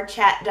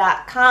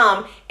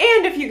yrchat.com,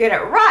 and if you get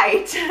it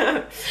right,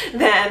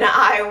 then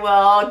I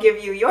will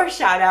give you your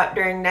shout out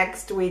during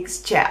next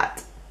week's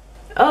chat.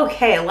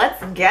 Okay,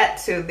 let's get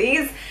to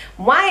these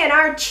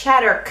Y&R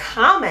Chatter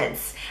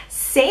comments.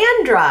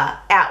 Sandra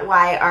at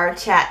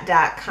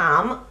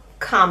yrchat.com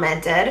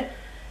commented,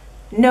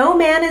 "No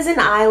man is an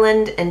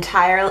island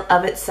entire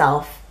of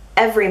itself.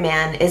 Every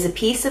man is a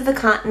piece of the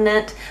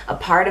continent, a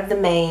part of the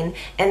main,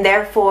 and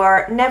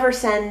therefore never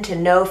send to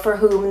know for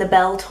whom the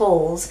bell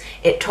tolls.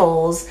 It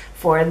tolls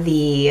for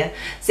thee."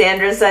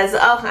 Sandra says,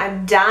 "Oh,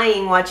 I'm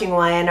dying watching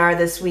Y&R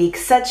this week.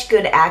 Such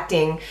good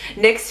acting.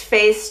 Nick's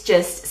face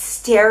just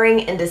staring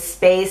into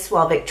space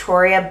while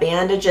Victoria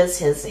bandages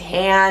his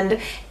hand.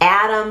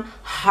 Adam,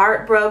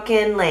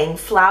 heartbroken, laying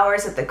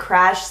flowers at the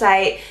crash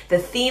site. The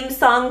theme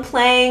song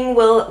playing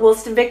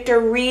whilst Victor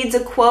reads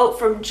a quote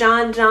from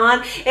John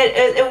John."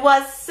 It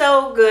was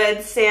so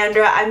good,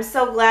 Sandra. I'm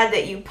so glad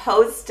that you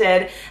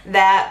posted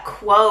that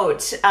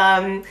quote.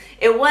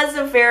 It was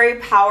a very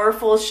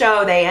powerful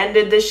show. They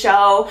ended the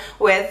show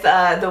with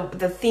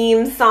the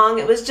theme song.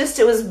 It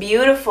was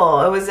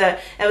beautiful.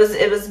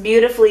 It was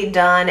beautifully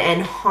done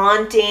and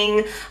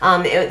haunting.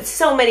 It was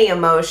so many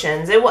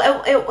emotions.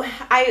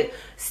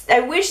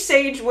 I wish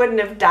Sage wouldn't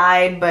have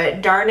died,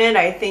 but darn it,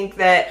 I think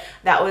that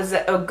was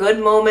a good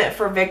moment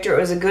for Victor. It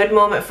was a good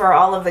moment for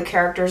all of the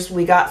characters.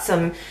 We got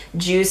some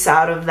juice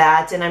out of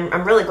that, and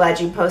I'm really glad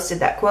you posted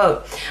that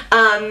quote.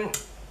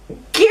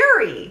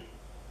 Gary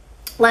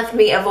left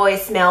me a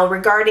voicemail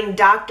regarding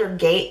Dr.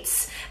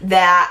 Gates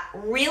that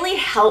really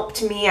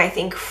helped me, I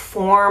think,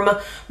 form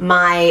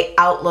my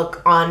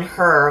outlook on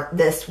her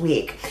this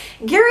week.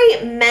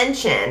 Gary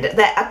mentioned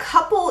that a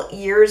couple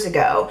years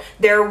ago,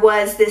 there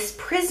was this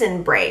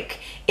prison break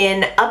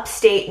in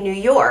upstate New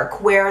York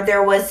where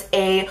there was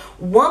a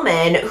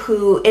woman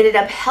who ended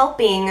up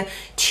helping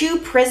 2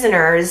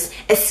 prisoners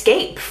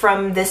escape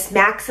from this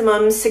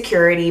maximum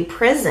security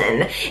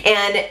prison.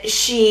 And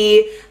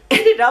she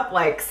ended up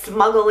like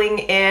smuggling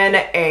in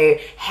a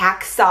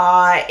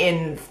hacksaw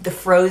in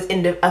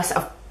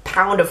a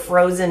pound of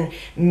frozen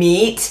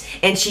meat,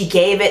 and she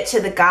gave it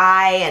to the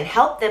guy and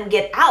helped them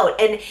get out.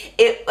 And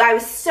I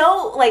was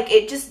so like,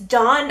 it just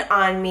dawned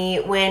on me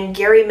when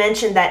Gary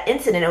mentioned that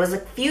incident. It was a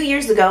few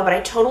years ago, but I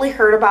totally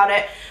heard about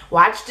it,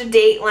 watched a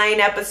Dateline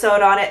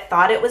episode on it,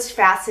 thought it was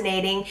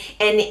fascinating,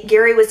 and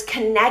Gary was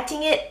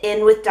connecting it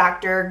in with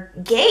Dr.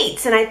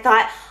 Gates, and I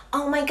thought,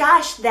 oh my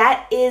gosh,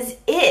 that is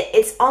it.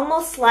 It's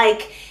almost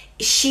like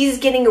she's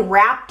getting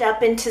wrapped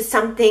up into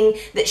something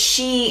that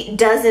she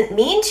doesn't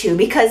mean to,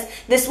 because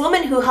this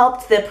woman who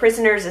helped the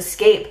prisoners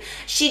escape,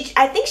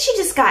 I think she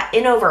just got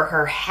in over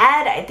her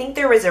head. I think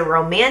there was a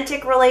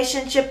romantic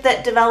relationship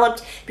that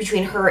developed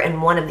between her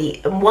and one of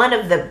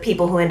the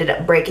people who ended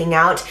up breaking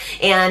out,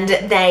 and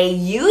they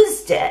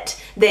used it.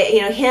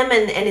 Him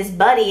and his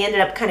buddy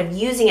ended up kind of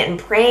using it and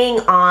preying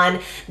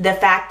on the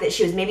fact that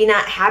she was maybe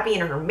not happy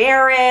in her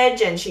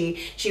marriage, and she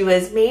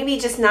was maybe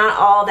just not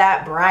all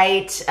that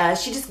bright.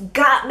 She just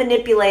got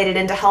manipulated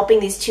into helping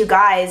these 2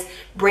 guys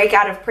break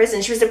out of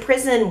prison. She was a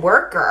prison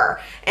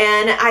worker.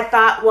 And I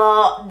thought,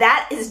 well,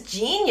 that is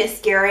genius,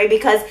 Gary,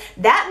 because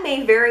that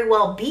may very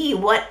well be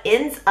what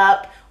ends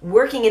up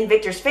working in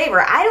Victor's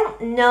favor. I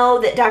don't know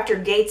that Dr.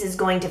 Gates is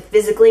going to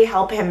physically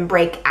help him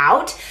break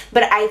out,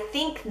 but I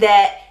think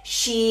that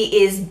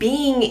she is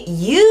being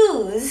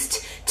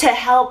used to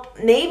help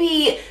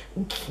maybe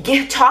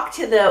talk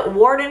to the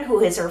warden who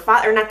is her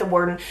father, or not the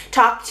warden,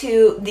 talk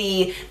to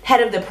the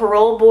head of the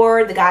parole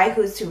board, the guy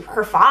who's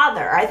her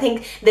father. I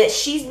think that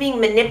she's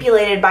being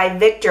manipulated by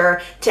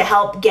Victor to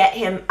help get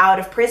him out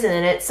of prison,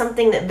 and it's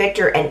something that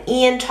Victor and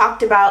Ian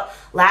talked about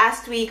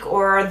last week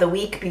or the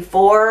week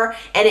before,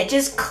 and it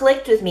just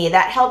clicked with me.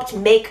 That helped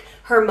make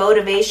her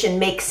motivation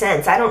make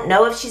sense. I don't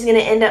know if she's going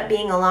to end up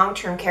being a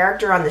long-term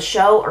character on the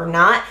show or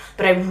not,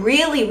 but I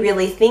really,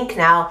 really think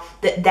now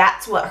that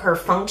that's what her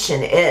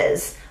function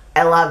is.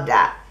 I love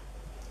that.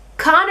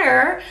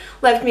 Connor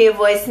left me a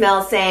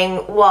voicemail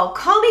saying, well,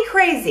 call me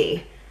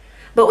crazy,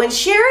 but when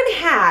Sharon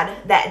had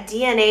that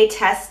DNA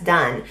test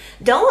done,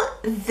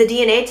 don't the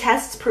DNA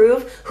tests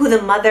prove who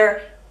the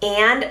mother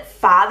and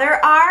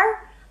father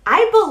are?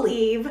 I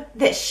believe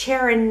that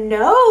Sharon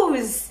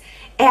knows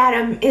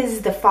Adam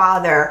is the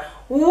father.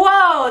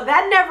 Whoa,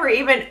 that never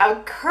even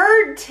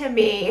occurred to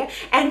me.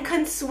 And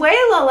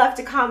Consuelo left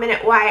a comment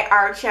at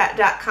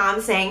yrchat.com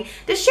saying,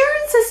 does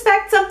Sharon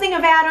suspect something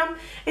of Adam?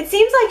 it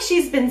seems like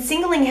she's been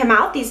singling him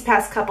out these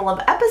past couple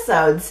of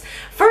episodes.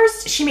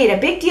 First, she made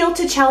a big deal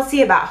to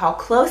Chelsea about how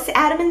close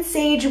Adam and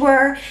Sage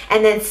were,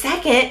 and then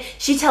second,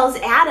 she tells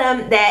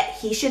Adam that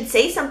he should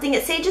say something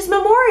at Sage's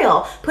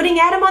memorial, putting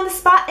Adam on the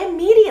spot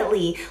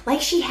immediately,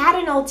 like she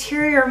had an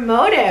ulterior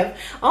motive.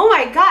 Oh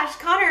my gosh,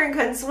 Connor and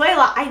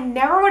Consuela, I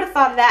never would have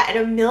thought of that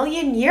in a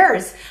million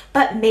years,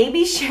 but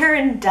maybe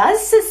Sharon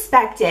does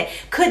suspect it.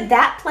 Could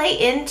that play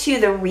into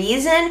the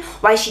reason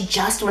why she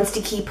just wants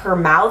to keep her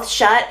mouth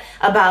shut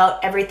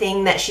about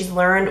everything that she's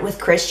learned with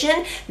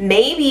Christian?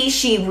 Maybe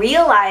she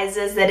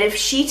realizes that if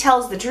she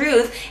tells the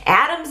truth,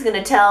 Adam's going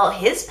to tell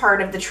his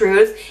part of the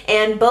truth,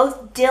 and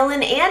both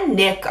Dylan and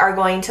Nick are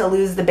going to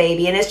lose the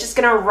baby, and it's just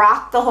going to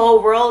rock the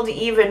whole world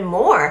even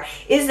more.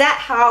 Is that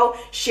how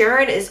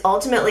Sharon is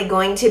ultimately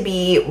going to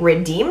be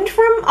redeemed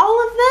from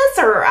all of this,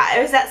 or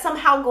is that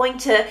somehow going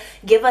to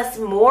give us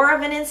more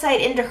of an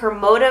insight into her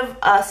motive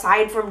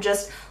aside from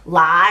just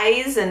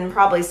lies and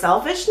probably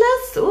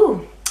selfishness?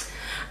 Ooh.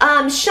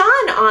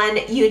 Sean on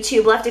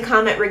YouTube left a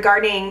comment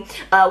regarding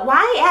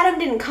why Adam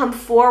didn't come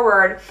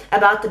forward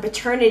about the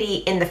paternity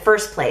in the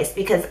first place,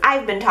 because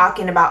I've been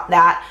talking about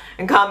that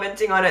and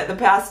commenting on it the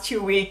past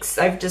 2 weeks.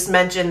 I've just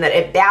mentioned that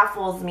it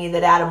baffles me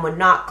that Adam would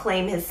not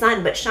claim his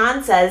son, but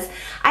Sean says,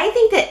 I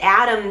think that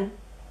Adam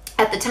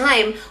at the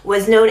time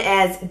was known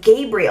as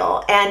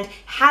Gabriel, and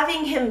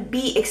having him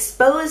be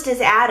exposed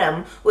as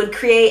Adam would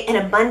create an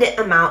abundant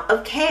amount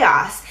of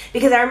chaos,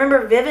 because I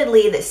remember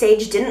vividly that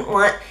Sage didn't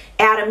want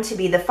Adam to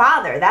be the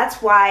father.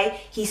 That's why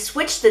he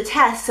switched the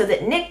test so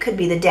that Nick could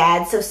be the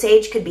dad, so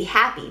Sage could be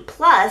happy.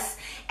 Plus,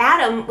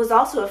 Adam was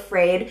also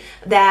afraid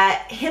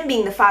that him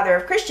being the father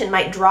of Christian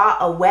might draw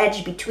a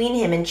wedge between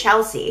him and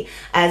Chelsea.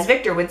 As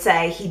Victor would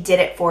say, he did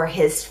it for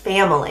his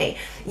family.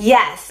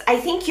 Yes, I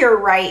think you're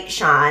right,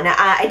 Sean.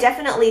 I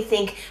definitely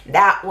think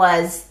that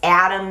was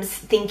Adam's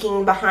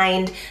thinking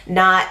behind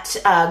not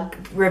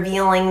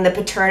revealing the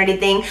paternity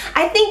thing.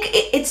 I think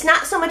it's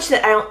not so much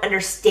that I don't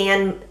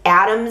understand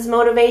Adam's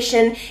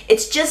motivation.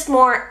 It's just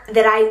more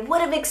that I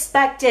would have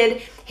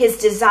expected his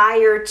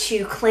desire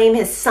to claim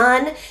his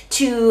son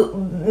to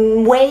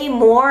weigh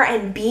more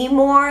and be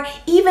more,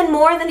 even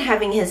more than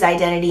having his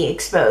identity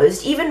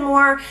exposed, even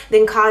more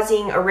than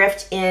causing a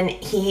rift in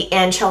he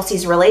and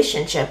Chelsea's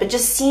relationship. It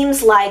just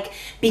seems like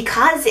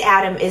because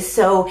Adam is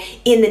so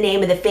in the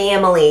name of the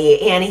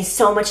family and he's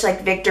so much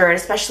like Victor,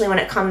 especially when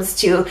it comes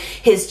to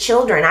his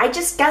children, I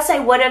just guess I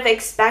would have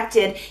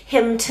expected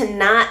him to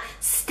not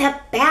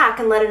step back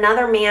and let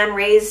another man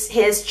raise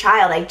his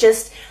child.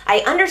 I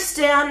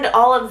understand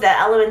all of the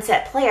elements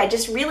at play. I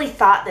just really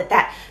thought that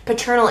that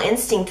paternal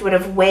instinct would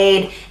have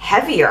weighed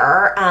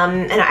heavier,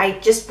 and I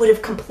just would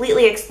have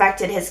completely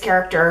expected his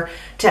character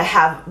to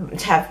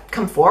have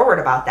come forward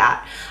about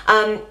that.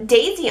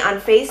 Daisy on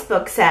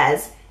Facebook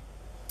says,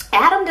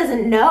 Adam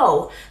doesn't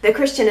know that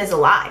Christian is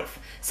alive.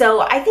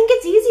 So I think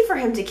it's easy for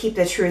him to keep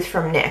the truth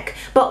from Nick.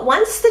 But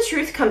once the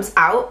truth comes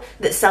out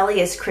that Sully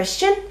is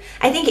Christian,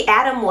 I think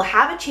Adam will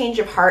have a change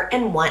of heart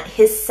and want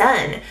his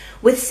son.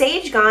 With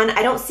Sage gone,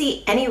 I don't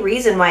see any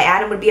reason why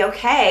Adam would be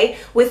okay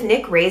with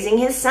Nick raising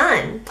his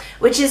son,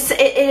 which is,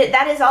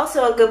 that is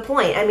also a good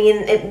point. I mean,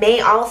 it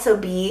may also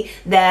be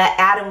that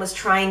Adam was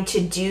trying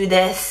to do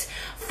this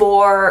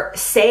for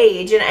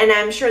Sage, and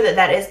I'm sure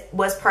that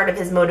was part of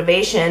his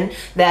motivation,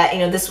 that, you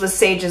know, this was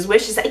Sage's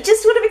wishes. I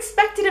just would have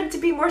expected him to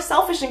be more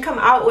selfish and come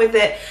out with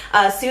it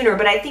sooner,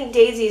 but I think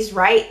Daisy's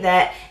right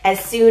that as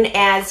soon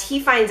as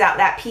he finds out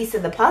that piece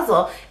of the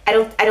puzzle, I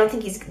don't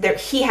think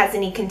he has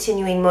any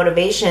continuing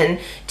motivation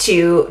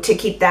to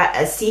keep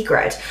that a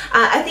secret.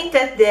 I think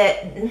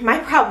that my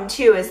problem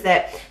too is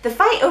that the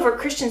fight over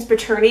Christian's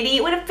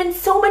paternity would have been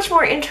so much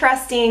more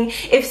interesting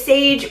if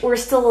Sage were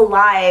still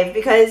alive,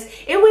 because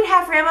it would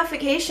have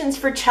ramifications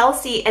for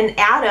Chelsea and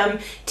Adam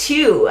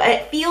too.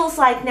 It feels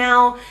like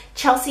now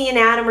Chelsea and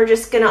Adam are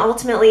just going to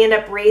ultimately end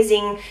up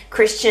raising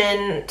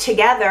Christian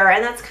together,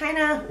 and that's kind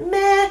of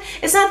meh.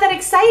 It's not that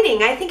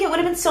exciting. I think it would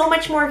have been so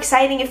much more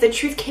exciting if the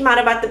truth came out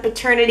about the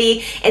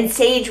paternity and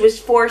Sage was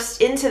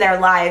forced into their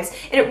lives.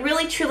 And it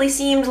really truly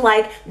seemed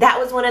like that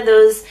was one of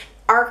those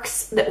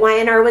arcs that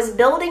Y&R was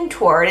building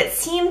toward. It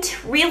seemed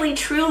really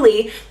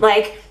truly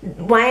like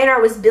Y&R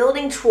was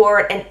building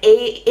toward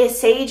a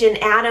Sage and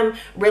Adam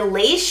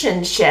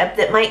relationship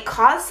that might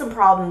cause some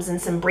problems and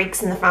some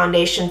breaks in the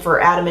foundation for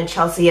Adam and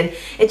Chelsea, and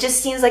it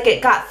just seems like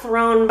it got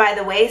thrown by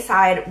the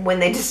wayside when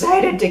they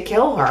decided to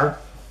kill her.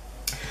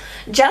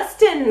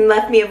 Justin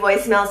left me a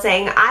voicemail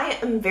saying, I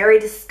am very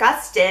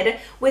disgusted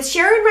with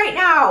Sharon right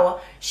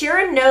now.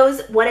 Sharon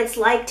knows what it's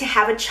like to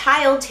have a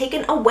child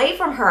taken away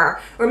from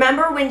her.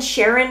 Remember when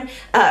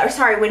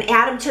when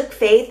Adam took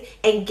Faith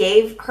and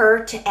gave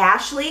her to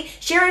Ashley?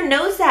 Sharon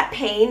knows that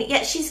pain,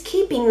 yet she's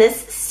keeping this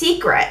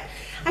secret.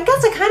 I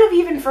guess I kind of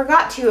even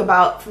forgot to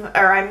about,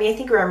 or I mean, I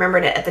think I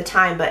remembered it at the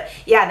time, but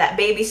yeah, that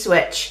baby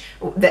switch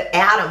that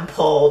Adam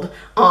pulled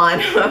on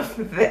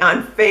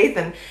Faith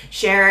and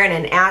Sharon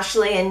and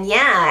Ashley, and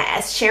yeah,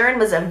 as Sharon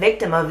was a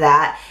victim of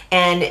that,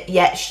 and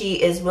yet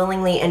she is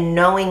willingly and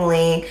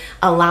knowingly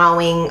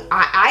allowing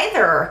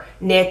either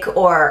Nick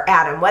or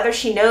Adam. Whether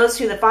she knows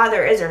who the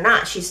father is or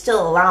not, she's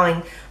still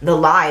allowing the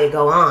lie to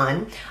go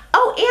on.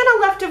 Oh,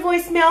 Anna left a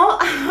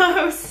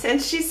voicemail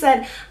and she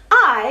said,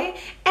 I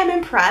am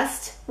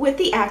impressed with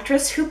the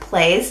actress who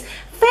plays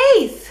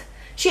Faith.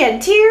 She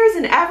had tears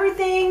and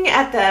everything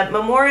at the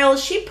memorial.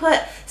 She put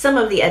some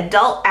of the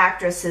adult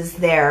actresses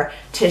there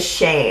to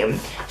shame.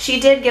 She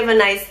did give a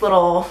nice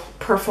little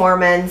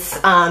performance.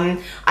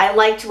 I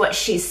liked what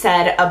she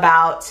said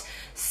about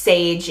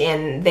Sage,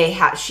 and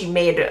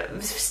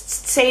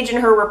Sage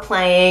and her were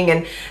playing,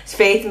 and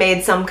Faith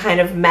made some kind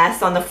of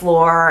mess on the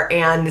floor,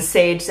 and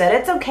Sage said,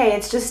 it's okay,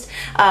 it's just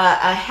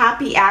a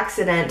happy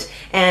accident,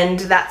 and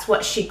that's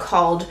what she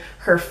called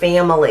her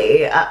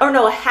family. Or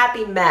no, a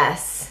happy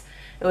mess.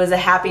 It was a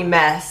happy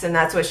mess, and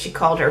that's what she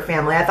called her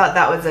family. I thought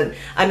that was a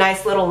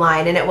nice little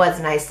line, and it was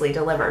nicely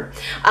delivered.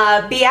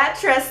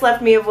 Beatrice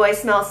left me a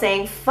voicemail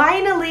saying,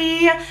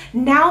 finally,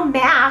 now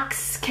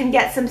Max can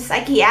get some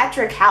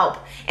psychiatric help,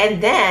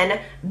 and then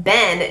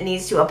Ben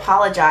needs to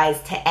apologize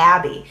to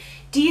Abby.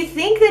 Do you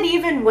think that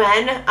even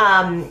when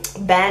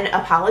Ben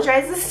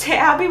apologizes to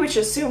Abby, which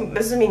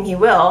assuming he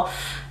will,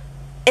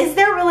 is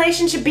their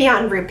relationship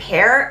beyond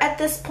repair at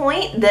this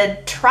point? The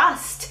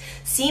trust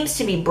seems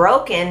to be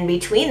broken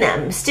between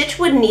them. Stitch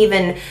wouldn't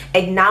even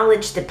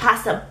acknowledge the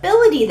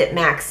possibility that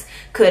Max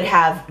could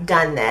have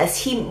done this.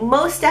 He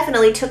most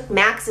definitely took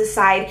Max's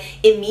side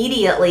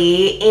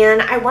immediately,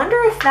 and I wonder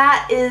if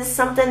that is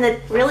something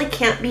that really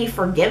can't be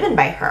forgiven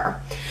by her.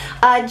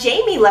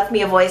 Jamie left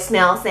me a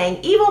voicemail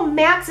saying, evil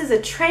Max is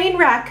a train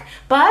wreck,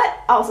 but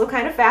also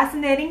kind of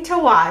fascinating to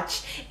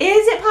watch.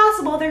 Is it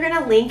possible they're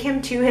gonna link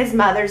him to his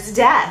mother's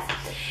death?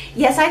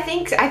 Yes, I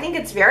think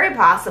it's very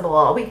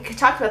possible. We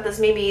talked about this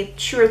maybe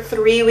 2 or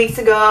 3 weeks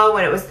ago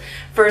when it was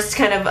first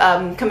kind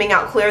of coming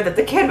out clear that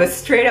the kid was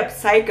straight up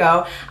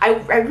psycho. I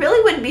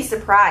really wouldn't be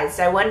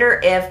surprised. I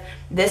wonder if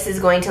this is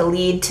going to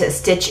lead to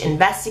Stitch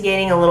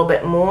investigating a little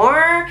bit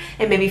more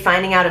and maybe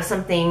finding out if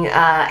something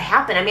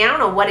happened. I mean, I don't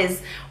know what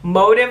his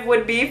motive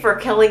would be for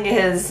killing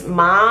his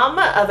mom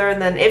other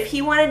than if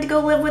he wanted to go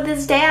live with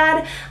his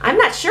dad. I'm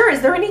not sure.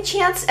 Is there any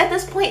chance at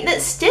this point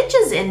that Stitch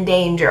is in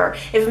danger?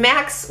 If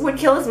Max would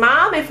kill his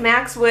mom, if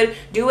Max would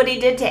do what he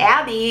did to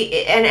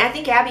Abby, and I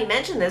think Abby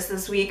mentioned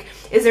this week,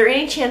 is there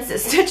any chance that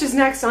Stitch is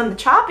next on the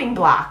chopping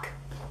block?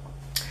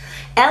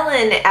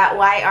 Ellen at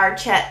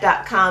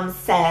yrchat.com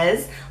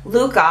says,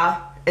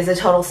 Luca is a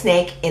total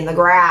snake in the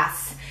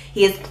grass.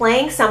 He is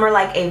playing Summer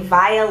like a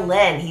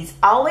violin. He's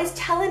always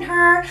telling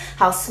her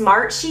how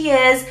smart she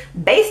is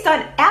based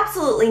on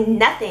absolutely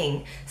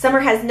nothing. Summer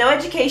has no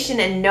education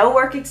and no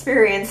work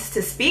experience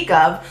to speak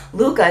of.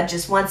 Luca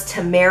just wants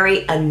to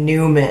marry a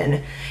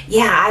Newman.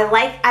 Yeah,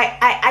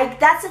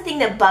 that's the thing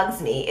that bugs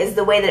me, is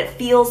the way that it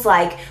feels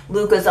like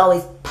Luca's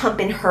always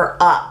pumping her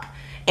up.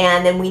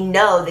 And then we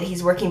know that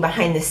he's working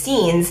behind the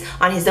scenes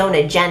on his own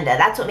agenda.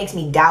 That's what makes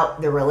me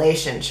doubt the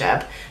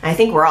relationship. I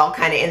think we're all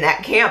kind of in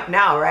that camp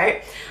now,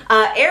 right?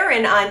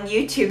 Erin on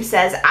YouTube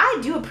says, I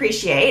do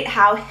appreciate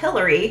how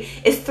Hillary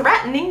is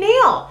threatening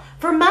Neil.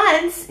 For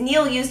months,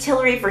 Neil used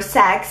Hillary for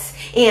sex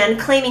and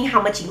claiming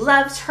how much he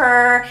loves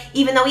her,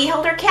 even though he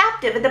held her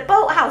captive at the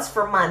boathouse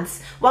for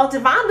months. While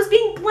Devon was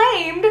being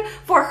blamed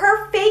for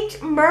her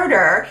faked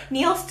murder,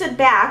 Neil stood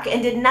back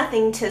and did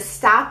nothing to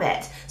stop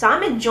it. So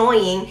I'm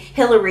enjoying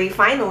Hillary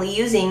finally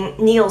using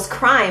Neil's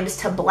crimes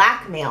to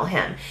blackmail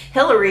him.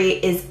 Hillary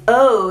is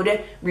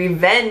owed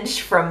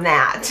revenge from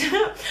that.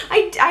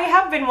 I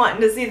have been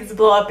wanting to see this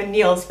blow up in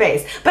Neil's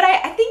face, but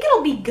I think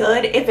it'll be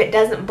good if it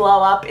doesn't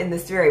blow up in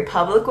this very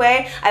public way.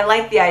 I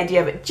like the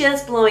idea of it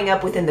just blowing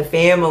up within the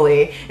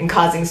family and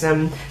causing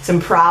some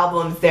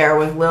problems there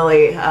with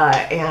Lily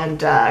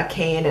and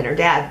Kane and her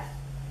dad.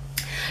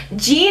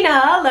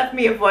 Gina left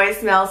me a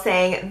voicemail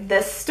saying, the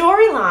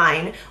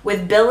storyline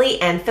with Billy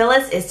and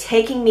Phyllis is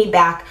taking me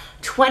back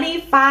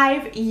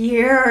 25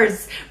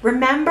 years.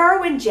 Remember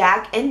when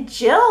Jack and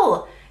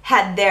Jill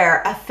had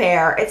their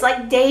affair? It's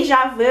like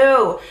deja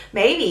vu.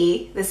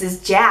 Maybe this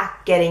is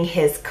Jack getting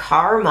his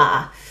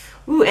karma.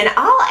 Ooh, and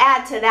I'll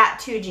add to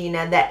that too,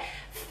 Gina, that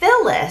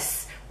Phyllis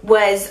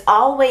was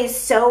always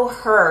so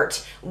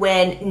hurt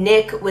when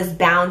Nick was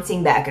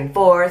bouncing back and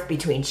forth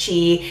between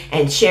she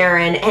and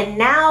Sharon, and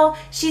now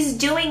she's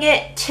doing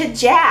it to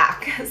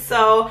Jack.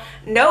 So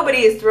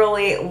nobody has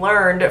really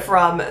learned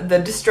from the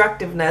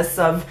destructiveness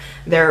of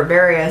their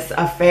various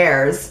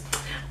affairs.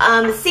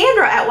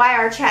 Sandra at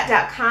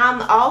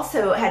yrchat.com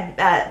also had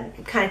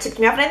kind of tipped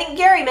me off, and I think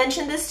Gary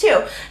mentioned this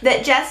too,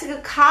 that Jessica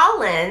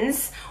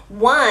Collins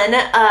won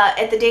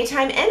at the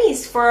Daytime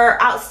Emmys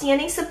for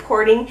Outstanding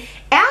Supporting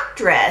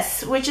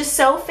Actress, which is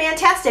so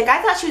fantastic. I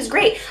thought she was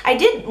great. I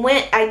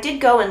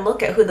did go and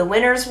look at who the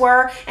winners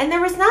were, and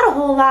there was not a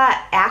whole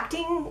lot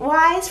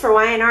acting-wise for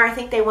Y&R. I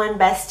think they won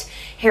Best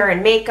Hair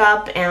and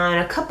Makeup and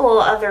a couple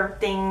other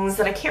things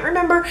that I can't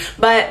remember,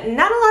 but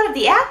not a lot of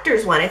the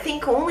actors won. I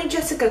think only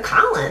Jessica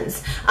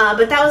Collins.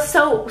 But that was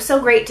so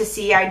great to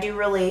see. I do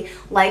really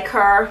like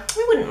her.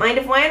 I wouldn't mind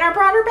if Y&R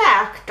brought her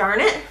back, darn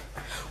it.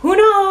 who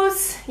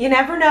knows? You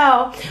never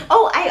know.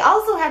 Oh, I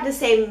also had to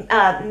say,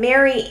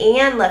 Mary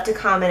Ann left a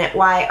comment at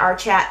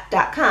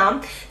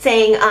yrchat.com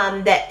saying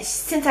that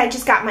since I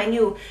just got my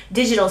new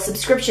digital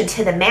subscription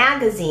to the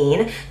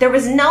magazine, there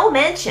was no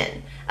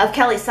mention of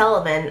Kelly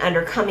Sullivan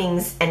under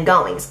comings and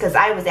goings, because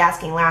I was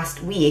asking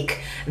last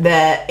week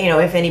that, you know,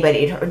 if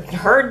anybody had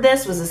heard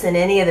this, was this in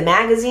any of the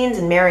magazines,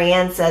 and Mary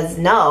Ann says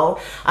no.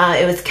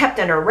 It was kept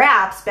under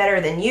wraps better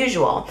than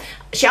usual.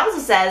 She also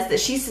says that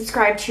she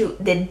subscribed to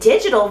the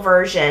digital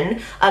version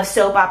of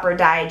Soap Opera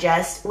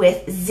Digest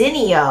with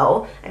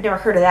Zinio, I've never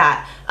heard of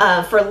that,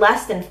 for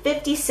less than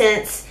 50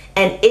 cents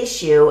an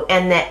issue,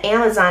 and that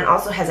Amazon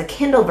also has a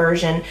Kindle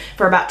version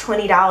for about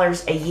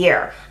 $20 a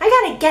year. I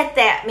gotta get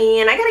that,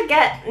 man. I gotta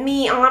get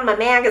me on my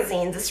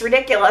magazines. It's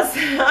ridiculous.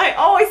 I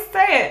always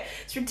say it.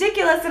 It's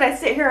ridiculous that I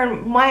sit here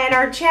in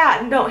Y&R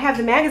Chat and don't have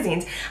the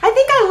magazines. I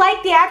think I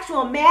like the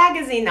actual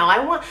magazine though.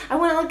 I want to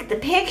look at the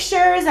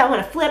pictures. I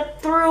want to flip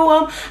through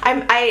them.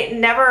 I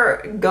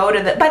never go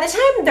to the, by the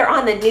time they're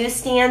on the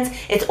newsstands,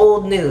 it's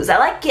old news. I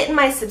like getting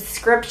my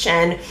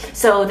subscription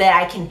so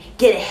that I can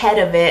get ahead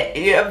of it,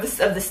 of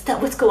the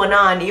stuff, what's going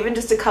on, even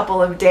just a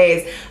couple of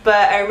days.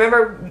 But I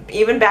remember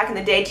even back in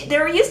the day,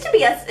 there used to be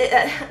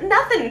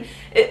nothing.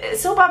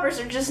 Soap operas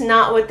are just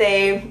not what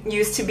they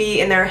used to be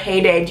in their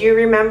heyday. Do you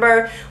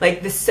remember,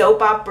 like, the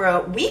Soap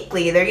Opera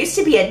Weekly? There used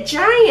to be a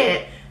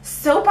giant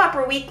Soap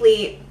Opera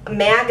Weekly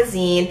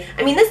magazine.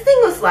 I mean, this thing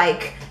was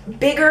like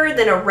bigger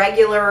than a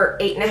regular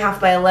 8.5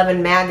 by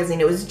 11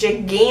 magazine. It was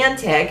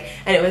gigantic,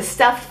 and it was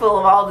stuffed full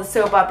of all the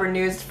soap opera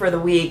news for the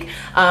week.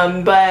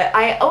 But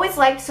I always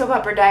liked Soap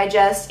Opera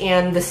Digest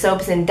and the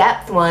Soaps in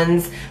Depth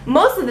ones.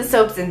 Most of the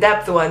Soaps in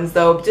Depth ones,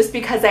 though, just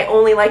because I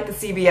only like the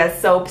CBS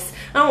soaps.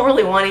 I don't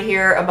really want to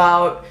hear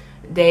about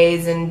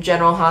Days in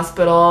General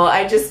Hospital.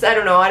 I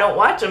don't know, I don't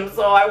watch them,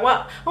 so I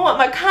want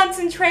my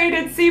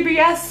concentrated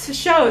CBS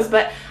shows.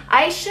 But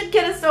I should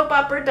get a Soap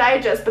Opera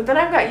Digest, but then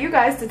I've got you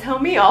guys to tell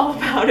me all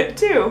about it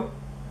too.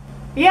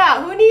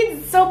 Yeah, who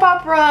needs soap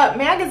opera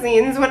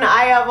magazines when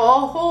I have a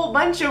whole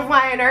bunch of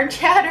Y&R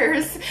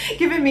chatters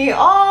giving me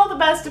all the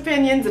best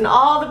opinions and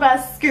all the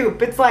best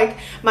scoop? It's like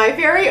my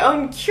very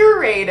own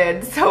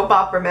curated soap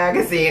opera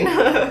magazine.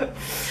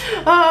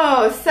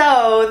 Oh,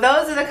 so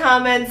those are the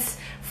comments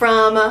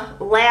from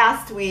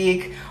last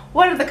week.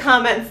 What are the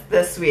comments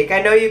this week?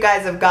 I know you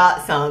guys have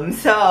got some,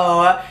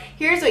 so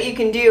here's what you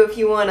can do if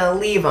you want to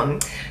leave them.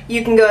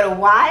 You can go to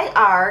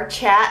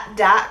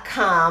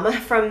yrchat.com.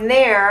 From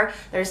there,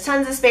 there's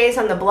tons of space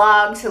on the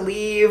blog to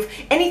leave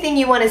anything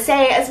you want to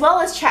say, as well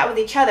as chat with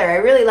each other. I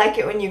really like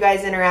it when you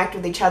guys interact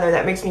with each other.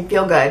 That makes me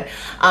feel good.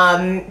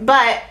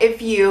 But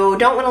if you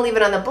don't want to leave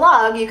it on the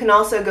blog, you can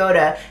also go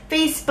to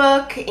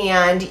Facebook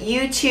and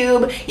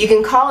YouTube. You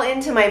can call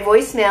into my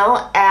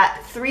voicemail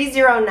at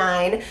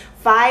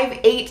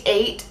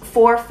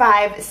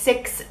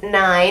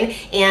 309-588-4569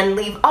 and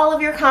leave all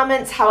of your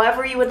comments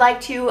however you would like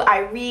to. I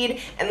read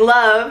and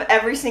love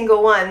every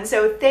single one.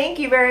 So thank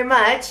you very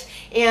much,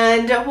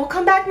 and we'll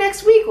come back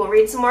next week. We'll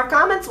read some more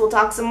comments, we'll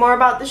talk some more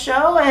about the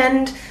show,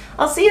 and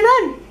I'll see you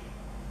then.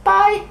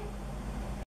 Bye.